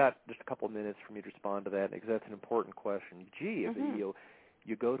 you got just a couple of minutes for me to respond to that, because that's an important question. Gee, if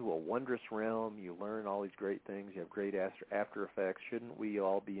you go to a wondrous realm, you learn all these great things, you have great after effects, shouldn't we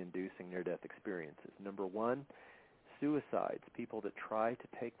all be inducing near-death experiences? Number one, suicides, people that try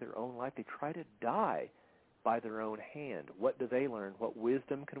to take their own life, they try to die by their own hand. What do they learn? What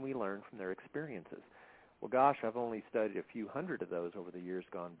wisdom can we learn from their experiences? Well, gosh, I've only studied a few hundred of those over the years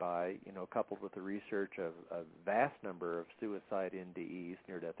gone by, coupled with the research of a vast number of suicide NDEs,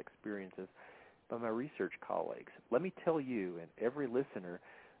 near-death experiences, by my research colleagues. Let me tell you and every listener,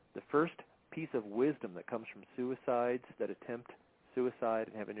 the first piece of wisdom that comes from suicides that attempt suicide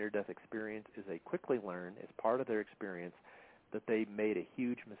and have a near-death experience is they quickly learn, as part of their experience, that they made a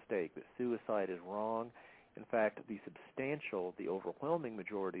huge mistake, that suicide is wrong. In fact, the overwhelming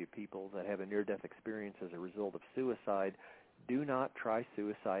majority of people that have a near-death experience as a result of suicide do not try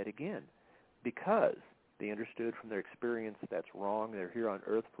suicide again, because they understood from their experience that's wrong. They're here on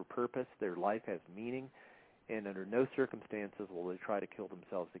earth for purpose. Their life has meaning, and under no circumstances will they try to kill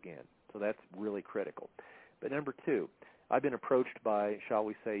themselves again. So that's really critical. But number two, I've been approached by, shall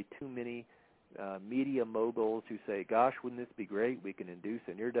we say, too many media moguls who say, gosh, wouldn't this be great? We can induce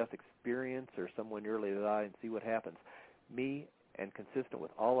a near-death experience or someone nearly die and see what happens. Me, and consistent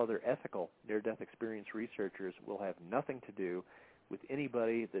with all other ethical near-death experience researchers, will have nothing to do with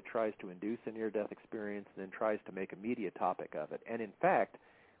anybody that tries to induce a near-death experience and then tries to make a media topic of it. And in fact,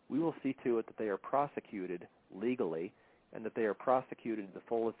 we will see to it that they are prosecuted legally and that they are prosecuted to the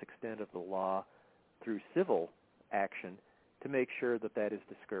fullest extent of the law through civil action to make sure that that is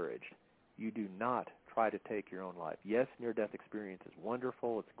discouraged. You do not try to take your own life. Yes, near-death experience is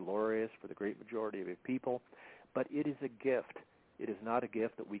wonderful. It's glorious for the great majority of people, but it is a gift. It is not a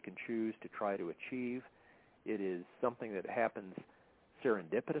gift that we can choose to try to achieve. It is something that happens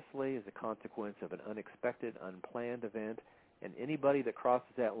serendipitously as a consequence of an unexpected, unplanned event, and anybody that crosses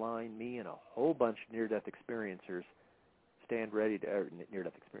that line, me and a whole bunch of near-death experiencers stand ready to,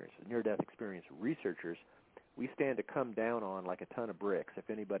 near-death experience researchers, we stand to come down on like a ton of bricks if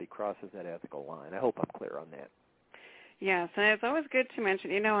anybody crosses that ethical line. I hope I'm clear on that. Yes, and it's always good to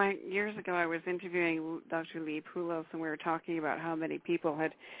mention, years ago I was interviewing Dr. Lee Poulos, and we were talking about how many people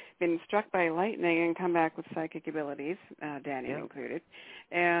had been struck by lightning and come back with psychic abilities, Danny included.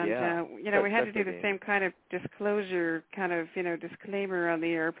 And, we had to do the same kind of disclosure, disclaimer on the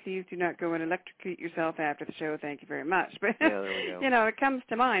air. Please do not go and electrocute yourself after the show. Thank you very much. But, there we go. It comes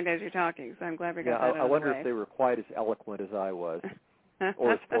to mind as you're talking, so I'm glad we got that out of the way. I wonder if they were quite as eloquent as I was,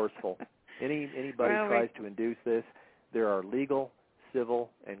 or as forceful. Anybody tries to induce this, there are legal, civil,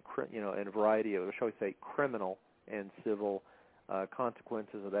 and and a variety of, shall we say, criminal and civil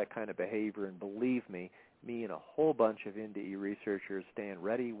consequences of that kind of behavior. And believe me and a whole bunch of NDE researchers stand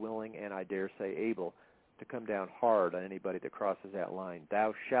ready, willing, and I dare say able to come down hard on anybody that crosses that line.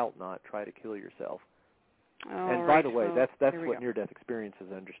 Thou shalt not try to kill yourself. And by the way, that's what near-death experiences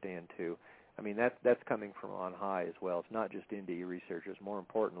understand too. I mean, that's coming from on high as well. It's not just NDE researchers. More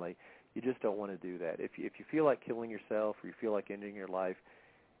importantly, you just don't want to do that. If you feel like killing yourself or you feel like ending your life,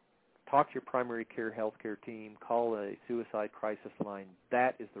 talk to your primary care healthcare team. Call a suicide crisis line.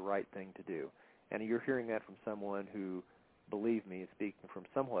 That is the right thing to do. And you're hearing that from someone who, believe me, is speaking from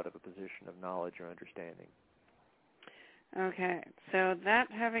somewhat of a position of knowledge or understanding. Okay, so that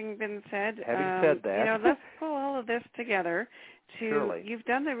having been said, let's pull all of this together. Surely. You've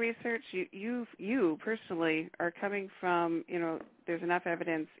done the research. You personally are coming from, there's enough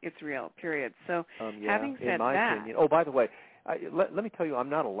evidence, it's real, period. So having said in my that. opinion, oh, by the way, let me tell you, I'm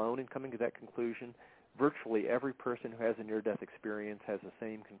not alone in coming to that conclusion. Virtually every person who has a near-death experience has the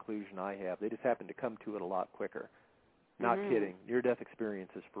same conclusion I have. They just happen to come to it a lot quicker. Not kidding. Near-death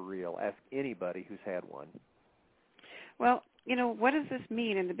experience is for real. Ask anybody who's had one. Well, what does this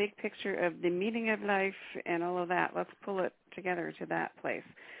mean in the big picture of the meaning of life and all of that? Let's pull it together to that place.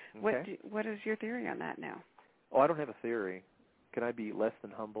 Okay. What is your theory on that now? Oh, I don't have a theory. Can I be less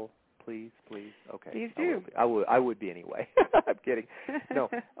than humble, please? Okay. Please do. I would be anyway. I'm kidding. No,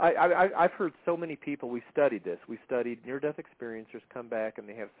 I've heard so many people. We studied this. We studied near-death experiencers come back and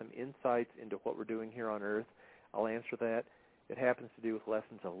they have some insights into what we're doing here on Earth. I'll answer that. It happens to do with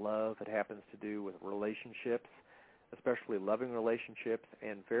lessons of love. It happens to do with relationships, especially loving relationships,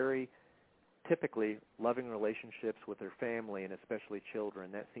 and very typically loving relationships with their family and especially children.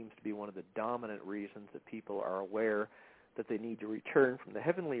 That seems to be one of the dominant reasons that people are aware that they need to return from the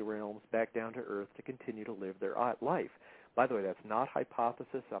heavenly realms back down to earth to continue to live their life. By the way, that's not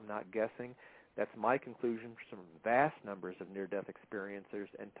hypothesis. I'm not guessing. That's my conclusion from vast numbers of near-death experiencers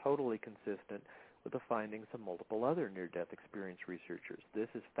and totally consistent with the findings of multiple other near-death experience researchers. This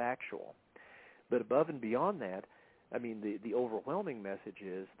is factual. But above and beyond that, I mean, the overwhelming message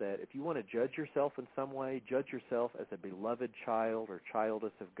is that if you want to judge yourself in some way, judge yourself as a beloved child or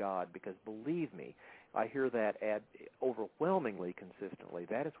childess of God, because believe me, I hear that overwhelmingly consistently.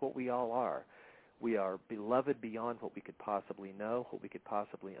 That is what we all are. We are beloved beyond what we could possibly know, what we could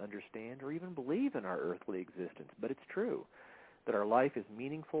possibly understand, or even believe in our earthly existence. But it's true that our life is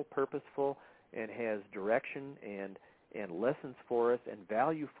meaningful, purposeful, and has direction and lessons for us and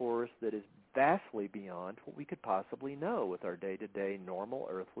value for us that is vastly beyond what we could possibly know with our day-to-day normal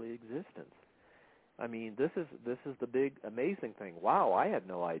earthly existence. I mean, this is the big amazing thing. Wow, I had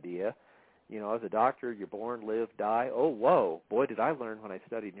no idea. As a doctor, you're born, live, die. Oh, whoa, boy, did I learn when I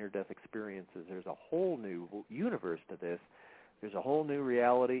studied near-death experiences. There's a whole new universe to this. There's a whole new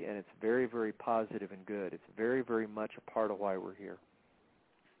reality, and it's very, very positive and good. It's very, very much a part of why we're here.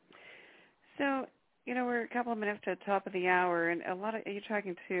 So, we're a couple of minutes to the top of the hour, and you're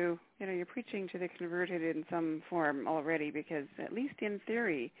talking to, you're preaching to the converted in some form already, because at least in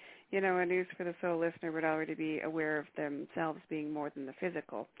theory, a News for the Soul listener would already be aware of themselves being more than the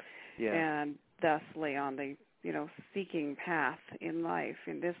physical, and thusly on the, seeking path in life,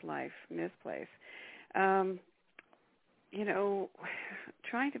 in this place. Trying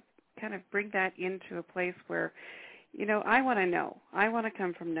to kind of bring that into a place where, I want to know. I want to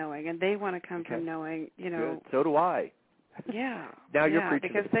come from knowing, and they want to come from knowing, Good. So do I. Yeah. Now you're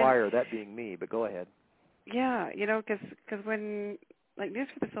preaching to the choir, that being me, but go ahead. Yeah, because when, News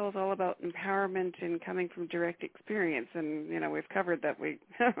for the Soul is all about empowerment and coming from direct experience, and, we've covered that we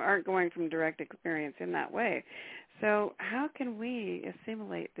aren't going from direct experience in that way. So how can we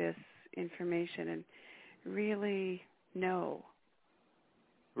assimilate this information and really know?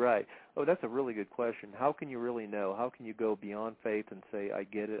 Right. Oh, that's a really good question. How can you really know? How can you go beyond faith and say, I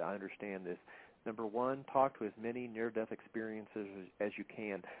get it, I understand this? Number one, talk to as many near-death experiences as you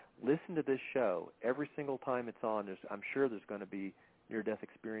can. Listen to this show. Every single time it's on, I'm sure there's going to be near-death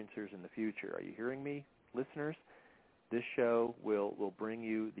experiencers in the future. Are you hearing me, listeners? This show will bring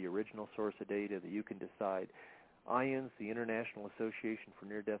you the original source of data that you can decide. IANDS, the International Association for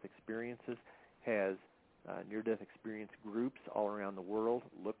Near-Death Experiences, has near-death experience groups all around the world.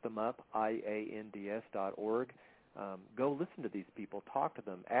 Look them up, IANDS.org. Go listen to these people, talk to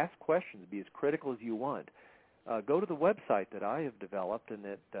them, ask questions, be as critical as you want. Go to the website that I have developed and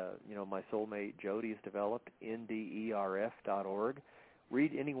that my soulmate Jody has developed, nderf.org.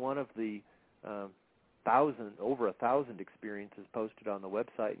 Read any one of the over 1,000 experiences posted on the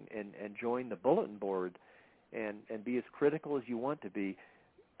website and join the bulletin board and be as critical as you want to be.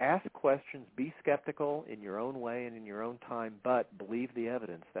 Ask questions, be skeptical in your own way and in your own time, but believe the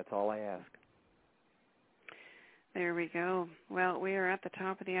evidence. That's all I ask. There we go. Well, we are at the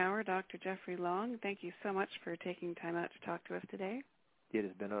top of the hour. Dr. Jeffrey Long, thank you so much for taking time out to talk to us today. It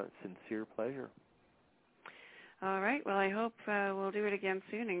has been a sincere pleasure. All right. Well, I hope we'll do it again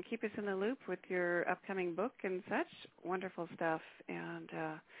soon, and keep us in the loop with your upcoming book and such. Wonderful stuff. And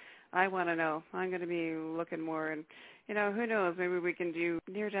I want to know. I'm going to be looking more. And, who knows, maybe we can do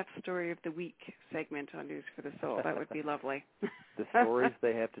Near-Death Story of the Week segment on News for the Soul. That would be lovely. The stories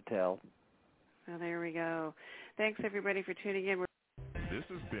they have to tell. Well, there we go. Thanks, everybody, for tuning in. This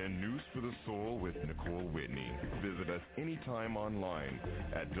has been News for the Soul with Nicole Whitney. Visit us anytime online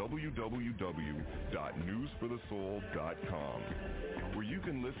at www.newsforthesoul.com, where you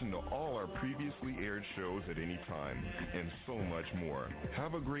can listen to all our previously aired shows at any time and so much more.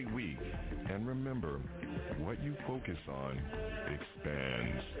 Have a great week, and remember, what you focus on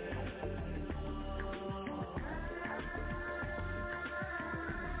expands.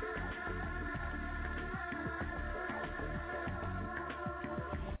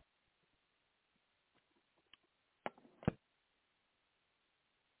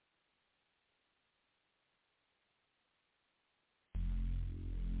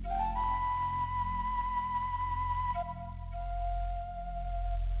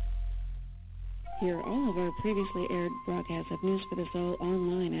 Hear all of our previously aired broadcasts of News for the Soul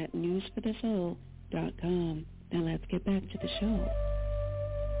online at newsforthesoul.com. Now let's get back to the show.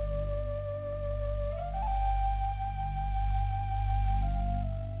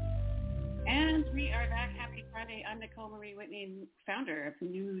 And we are back. Happy Friday. I'm Nicole Marie Whitney, founder of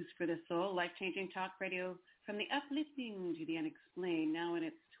News for the Soul, life-changing talk radio from the uplifting to the unexplained, now in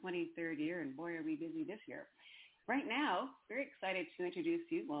its 23rd year, and boy, are we busy this year. Right now, very excited to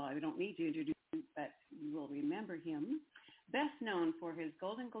introduce you. Well, I don't need to introduce you, but you will remember him. Best known for his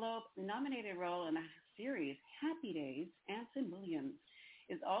Golden Globe-nominated role in the series Happy Days, Anson Williams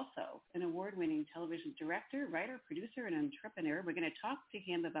is also an award-winning television director, writer, producer, and entrepreneur. We're going to talk to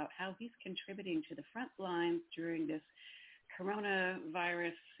him about how he's contributing to the front lines during this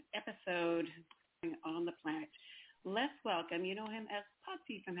coronavirus episode on the planet. Let's welcome, you know him as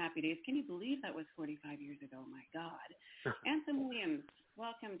Potsy from Happy Days. Can you believe that was 45 years ago? My God. Anson Williams,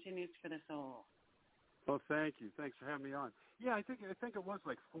 welcome to News for the Soul. Well, thank you. Thanks for having me on. Yeah, I think it was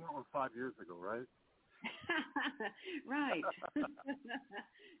like 4 or 5 years ago, right? Right.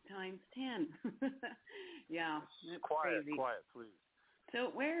 Times 10. Yeah, that's crazy. Quiet, please.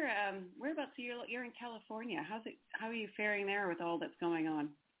 So whereabouts you're in California? How are you faring there with all that's going on?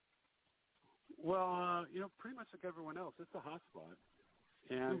 Well, pretty much like everyone else, it's a hotspot,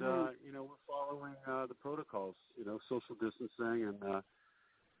 and we're following the protocols, social distancing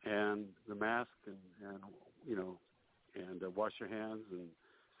and the mask and wash your hands and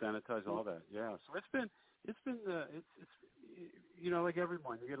sanitize, all that. Yeah, so it's been like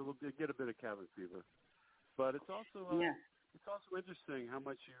everyone, you get a bit of cabin fever, but it's also it's also interesting how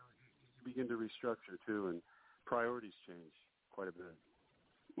much you begin to restructure too, and priorities change quite a bit.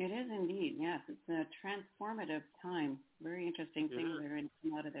 It is indeed, yes. It's a transformative time. Very interesting things that are going to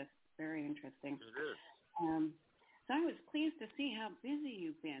come out of this. Very interesting. It is. So I was pleased to see how busy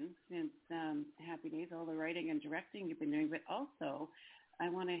you've been since Happy Days, all the writing and directing you've been doing, but also I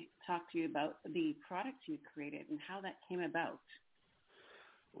want to talk to you about the products you created and how that came about.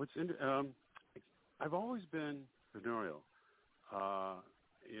 I've always been entrepreneurial,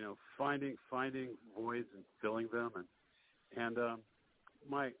 finding voids and filling them, and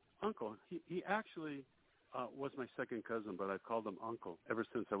my uncle, he actually was my second cousin, but I've called him uncle ever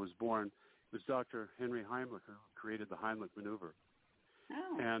since I was born. It was Dr. Henry Heimlich who created the Heimlich maneuver.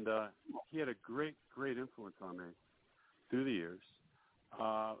 Oh. And he had a great influence on me through the years.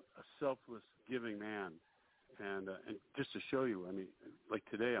 A selfless, giving man. And just to show you, I mean, like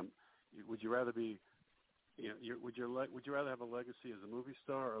today, would you rather be, would you rather have a legacy as a movie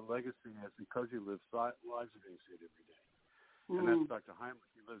star or a legacy as because you live lives are being saved every day? And that's Dr. Heimlich.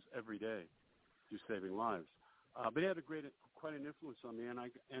 He lives every day through saving lives. But he had quite an influence on me.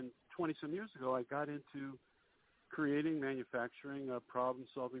 And 20-some years ago, I got into creating, manufacturing,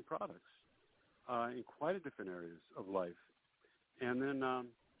 problem-solving products in quite a different areas of life. And then,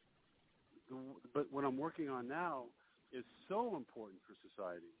 but what I'm working on now is so important for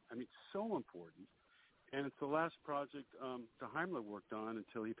society. I mean, so important. And it's the last project Daimler worked on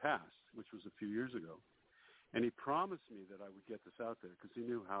until he passed, which was a few years ago. And he promised me that I would get this out there because he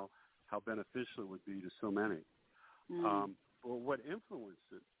knew how beneficial it would be to so many. But what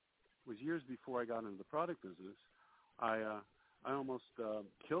influenced it was years before I got into the product business, I almost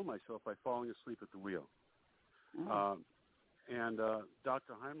killed myself by falling asleep at the wheel. And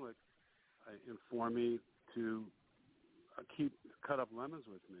Dr. Heimlich informed me to cut up lemons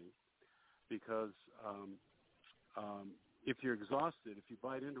with me because if you're exhausted, if you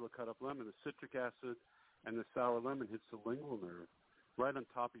bite into a cut up lemon, the citric acid and the sour lemon hits the lingual nerve right on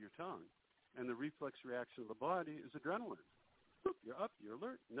top of your tongue. And the reflex reaction of the body is adrenaline. You're up, you're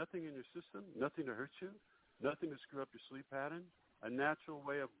alert, nothing in your system, nothing to hurt you, nothing to screw up your sleep pattern, a natural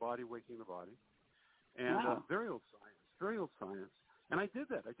way of body waking the body. And very old science. And I did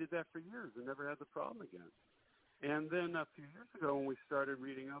that. I did that for years and never had the problem again. And then a few years ago when we started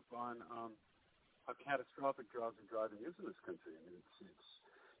reading up on how catastrophic drowsy driving is in this country, I mean,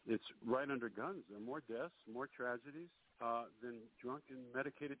 it's right under guns. There are more deaths, more tragedies than drunk and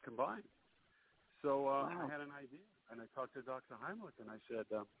medicated combined. So I had an idea, and I talked to Dr. Heimlich, and I said,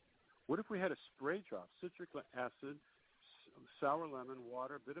 what if we had a spray drop, citric acid, sour lemon,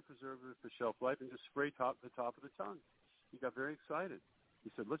 water, a bit of preservative for shelf life, and just spray the top of the tongue? He got very excited. He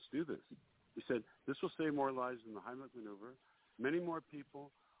said, let's do this. He said, this will save more lives than the Heimlich maneuver. Many more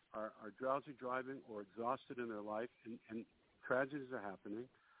people are drowsy driving or exhausted in their life, and tragedies are happening,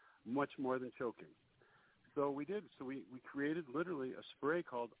 much more than choking. So we did. So we created literally a spray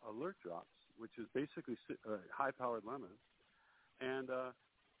called Alert Drops, which is basically high-powered lemons, and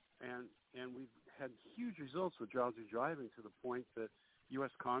we've had huge results with drowsy driving to the point that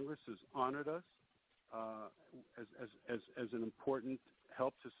U.S. Congress has honored us as an important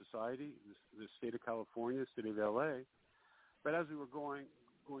help to society, the state of California, the city of L.A. But as we were going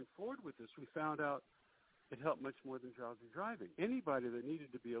forward with this, we found out it helped much more than drowsy driving. Anybody that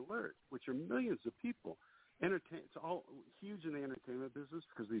needed to be alert, which are millions of people, it's all huge in the entertainment business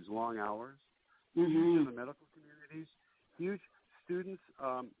because of these long hours, huge in the medical communities, huge students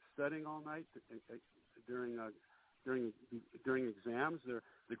studying all night during exams. They're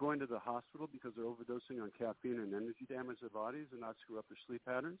going to the hospital because they're overdosing on caffeine and energy to damage their bodies and not screw up their sleep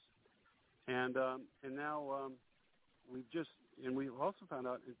patterns. And now we've also found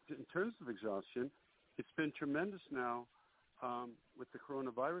out in terms of exhaustion, it's been tremendous now with the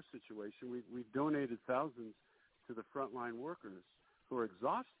coronavirus situation. We've donated thousands to the frontline workers who are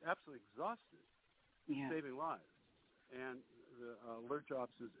absolutely exhausted, saving lives. And the Alert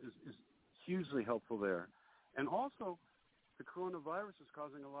Drops is hugely helpful there. And also, the coronavirus is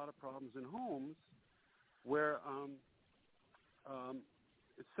causing a lot of problems in homes where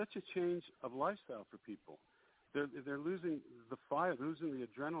it's such a change of lifestyle for people. They're losing the fire, losing the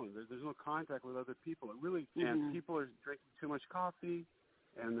adrenaline. There's no contact with other people. It really, and people are drinking too much coffee,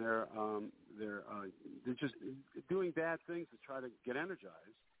 and they're just doing bad things to try to get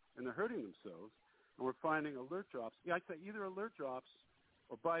energized, and they're hurting themselves. And we're finding Alert Drops. Yeah, I'd say either Alert Drops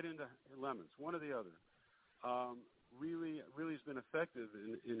or bite into lemons, one or the other. Really has been effective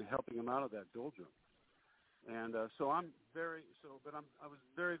in helping them out of that doldrum. And I was very,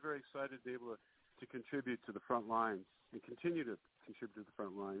 very excited to be able to contribute to the front lines and continue to contribute to the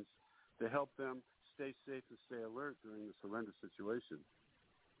front lines to help them stay safe and stay alert during this horrendous situation.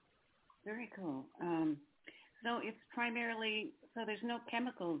 Very cool. So it's primarily, so there's no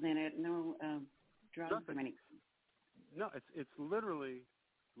chemicals in it, no drugs or anything? No, it's literally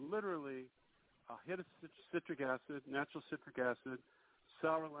a hit of citric acid, natural citric acid,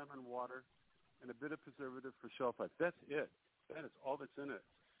 sour lemon water, and a bit of preservative for shelf life. That's it. That is all that's in it.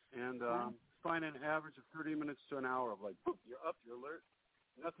 And find an average of 30 minutes to an hour of like, boop, you're up, you're alert,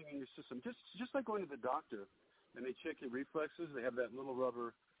 nothing in your system. Just like going to the doctor and they check your reflexes. They have that little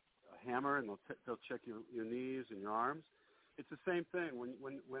rubber hammer and they'll check your knees and your arms. It's the same thing.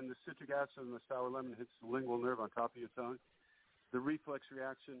 When the citric acid and the sour lemon hits the lingual nerve on top of your tongue, the reflex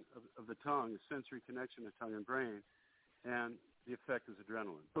reaction of the tongue, the sensory connection of tongue and brain, and the effect is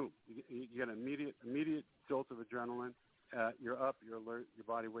adrenaline. Boom. You get an immediate jolt of adrenaline. You're up, you're alert, your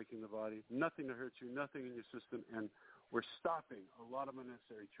body waking the body. Nothing to hurt you, nothing in your system, and we're stopping a lot of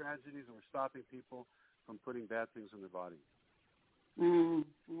unnecessary tragedies, and we're stopping people from putting bad things in their body.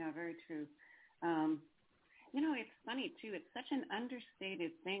 Yeah, very true. It's funny, too. It's such an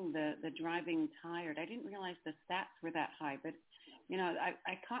understated thing, the driving tired. I didn't realize the stats were that high. But,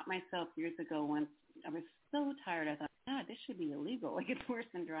 I caught myself years ago once. I was so tired. I thought, God, this should be illegal. Like, it's worse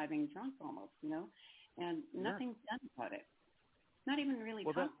than driving drunk almost, And nothing's done about it. Not even really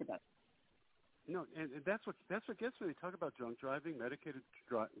talked about. No, and that's what gets me. They talk about drunk driving, medicated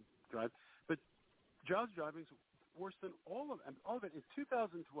drive, but drowsy driving is worse than all of it. In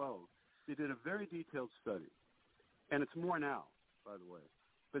 2012, they did a very detailed study, and it's more now, by the way.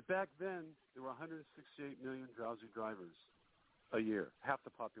 But back then, there were 168 million drowsy drivers a year, half the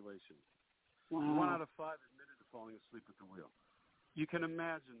population. Wow. 1 out of 5 admitted to falling asleep at the wheel. You can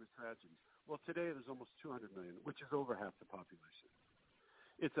imagine the tragedies. Well, today there's almost 200 million, which is over half the population.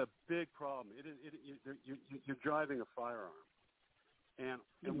 It's a big problem. You're driving a firearm, and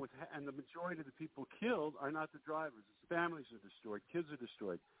the majority of the people killed are not the drivers. It's families are destroyed, kids are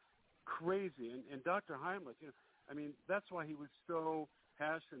destroyed. Crazy. And Dr. Heimlich, that's why he was so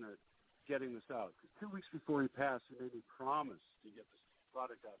passionate getting this out. Because 2 weeks before he passed, he made me promise to get this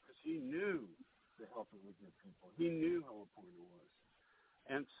product out because he knew the help it would give people. He knew how important it was.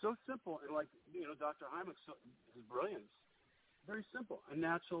 And so simple, and Dr. Heimlich, his brilliance. Very simple, a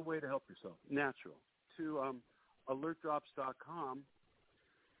natural way to help yourself. Natural. To alertdrops.com,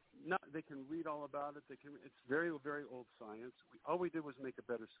 they can read all about it. It's very, very old science. All we did was make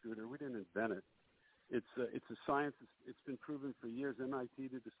a better scooter. We didn't invent it. It's a science. It's been proven for years. MIT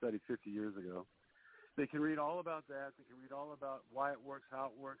did the study 50 years ago. They can read all about that. They can read all about why it works, how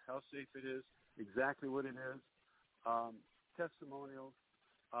safe it is, exactly what it is, testimonials.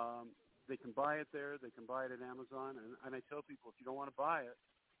 They can buy it there. They can buy it at Amazon. And I tell people, if you don't want to buy it,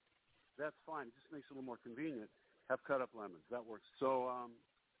 that's fine. It just makes it a little more convenient. Have cut up lemons. That works. So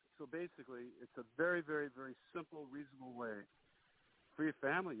basically, it's a very, very, very simple, reasonable way for your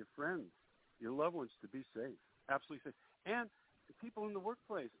family, your friends, your loved ones to be safe, absolutely safe. And people in the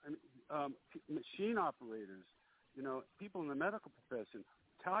workplace, machine operators, people in the medical profession,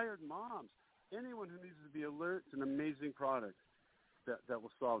 tired moms, anyone who needs to be alert. It's an amazing product that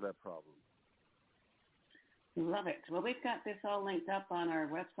will solve that problem. Love it. Well, we've got this all linked up on our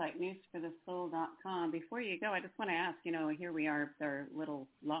website, newsforthesoul.com. Before you go, I just want to ask, here we are with our little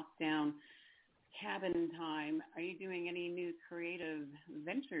lockdown cabin time. Are you doing any new creative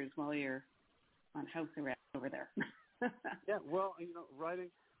ventures while you're on house arrest over there? Yeah, well, writing,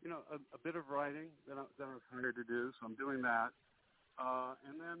 a bit of writing that I was hired to do, so I'm doing that.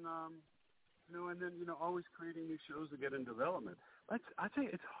 And then always creating new shows to get in development. I tell you,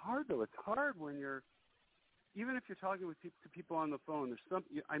 it's hard, though. It's hard when even if you're talking with people on the phone,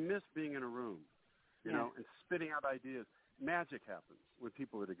 I miss being in a room, and spitting out ideas. Magic happens when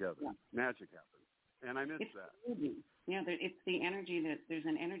people are together. Yeah. Magic happens. And I miss that. Yeah, it's the energy there's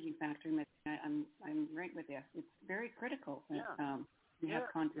an energy factor. I'm right with you. It's very critical that have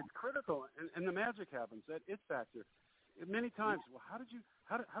contact. It's critical, and the magic happens. That it factor. Many times, well, how did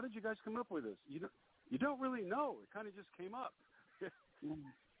you guys come up with this? You don't really know. It kind of just came up.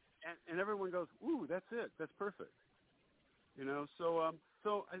 And everyone goes, ooh, that's it. That's perfect.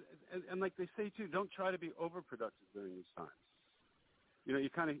 So like they say too, don't try to be overproductive during these times. You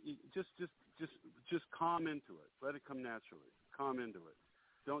kind of just calm into it. Let it come naturally. Calm into it.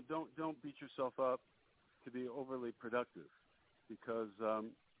 Don't beat yourself up to be overly productive, because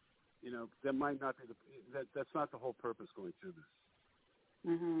that might not be that's not the whole purpose going through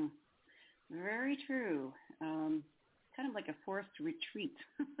this. Mhm. Very true. Kind of like a forced retreat.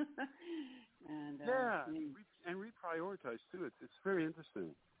 And reprioritize too. It's very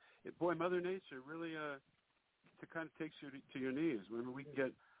interesting. Mother Nature really kind of takes you to your knees. When we can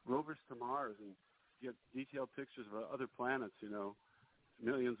get rovers to Mars and get detailed pictures of other planets,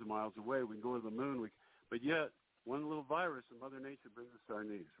 millions of miles away. We can go to the moon. But yet, one little virus and Mother Nature brings us to our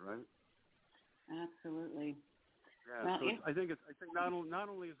knees, right? Absolutely. Yeah. Well, so I think not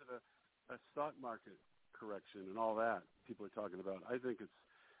only is it a stock market correction and all that people are talking about. I think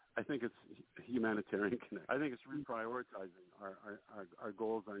it's humanitarian connect. I think it's reprioritizing our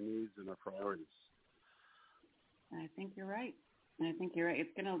goals, our needs, and our priorities. I think you're right.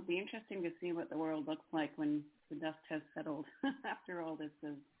 It's going to be interesting to see what the world looks like when the dust has settled after all this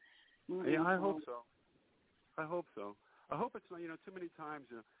is moving. Yeah, I hope so. I hope it's not. Too many times,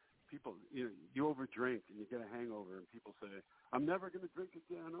 people, you overdrink and you get a hangover, and people say, "I'm never going to drink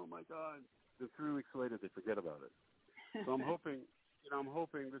again." Oh my God! Then 3 weeks later, they forget about it. So I'm hoping,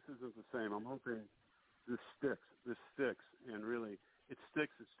 this isn't the same. I'm hoping this sticks, and really, it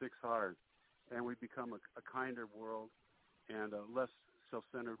sticks hard, and we become a kinder world, and a less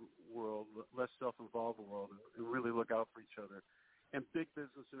self-centered world, less self-involved world, and really look out for each other. And big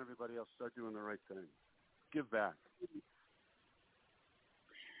business and everybody else start doing the right thing. give back.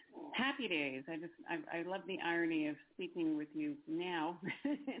 Happy days. I love the irony of speaking with you now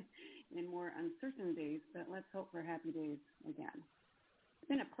in more uncertain days, but let's hope for happy days again. It's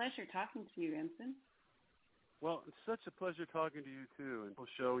been a pleasure talking to you, Ensign. Well, it's such a pleasure talking to you, too, and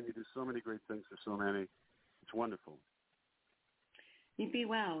show, and you do so many great things for so many. It's wonderful. You be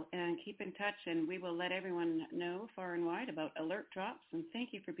well, and keep in touch, and we will let everyone know far and wide about alert drops, and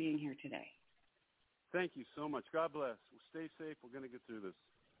thank you for being here today. Thank you so much. God bless. We'll stay safe. We're going to get through this.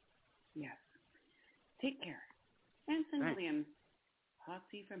 Yes. Take care. Ensign Williams,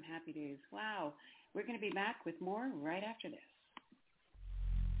 Potsy from Happy Days. Wow. We're going to be back with more right after this.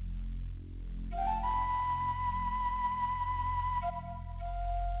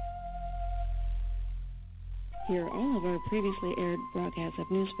 Hear all of our previously aired broadcasts of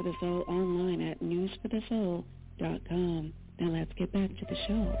News for the Soul online at newsforthesoul.com. Now let's get back to the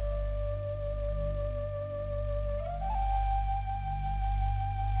show.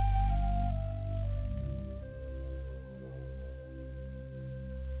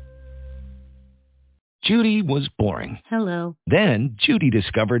 Judy was boring. Hello. Then Judy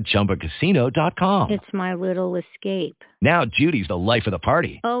discovered ChumbaCasino.com. It's my little escape. Now Judy's the life of the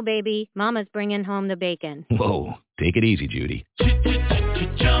party. Oh, baby, mama's bringing home the bacon. Whoa, take it easy, Judy.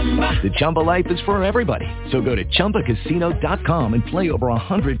 The Chumba life is for everybody. So go to ChumbaCasino.com and play over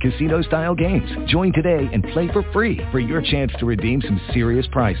 100 casino-style games. Join today and play for free for your chance to redeem some serious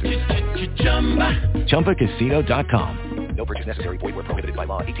prizes. ChumbaCasino.com. No purchase necessary. Void where prohibited by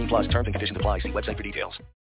law. 18 plus terms and conditions apply. See website for details.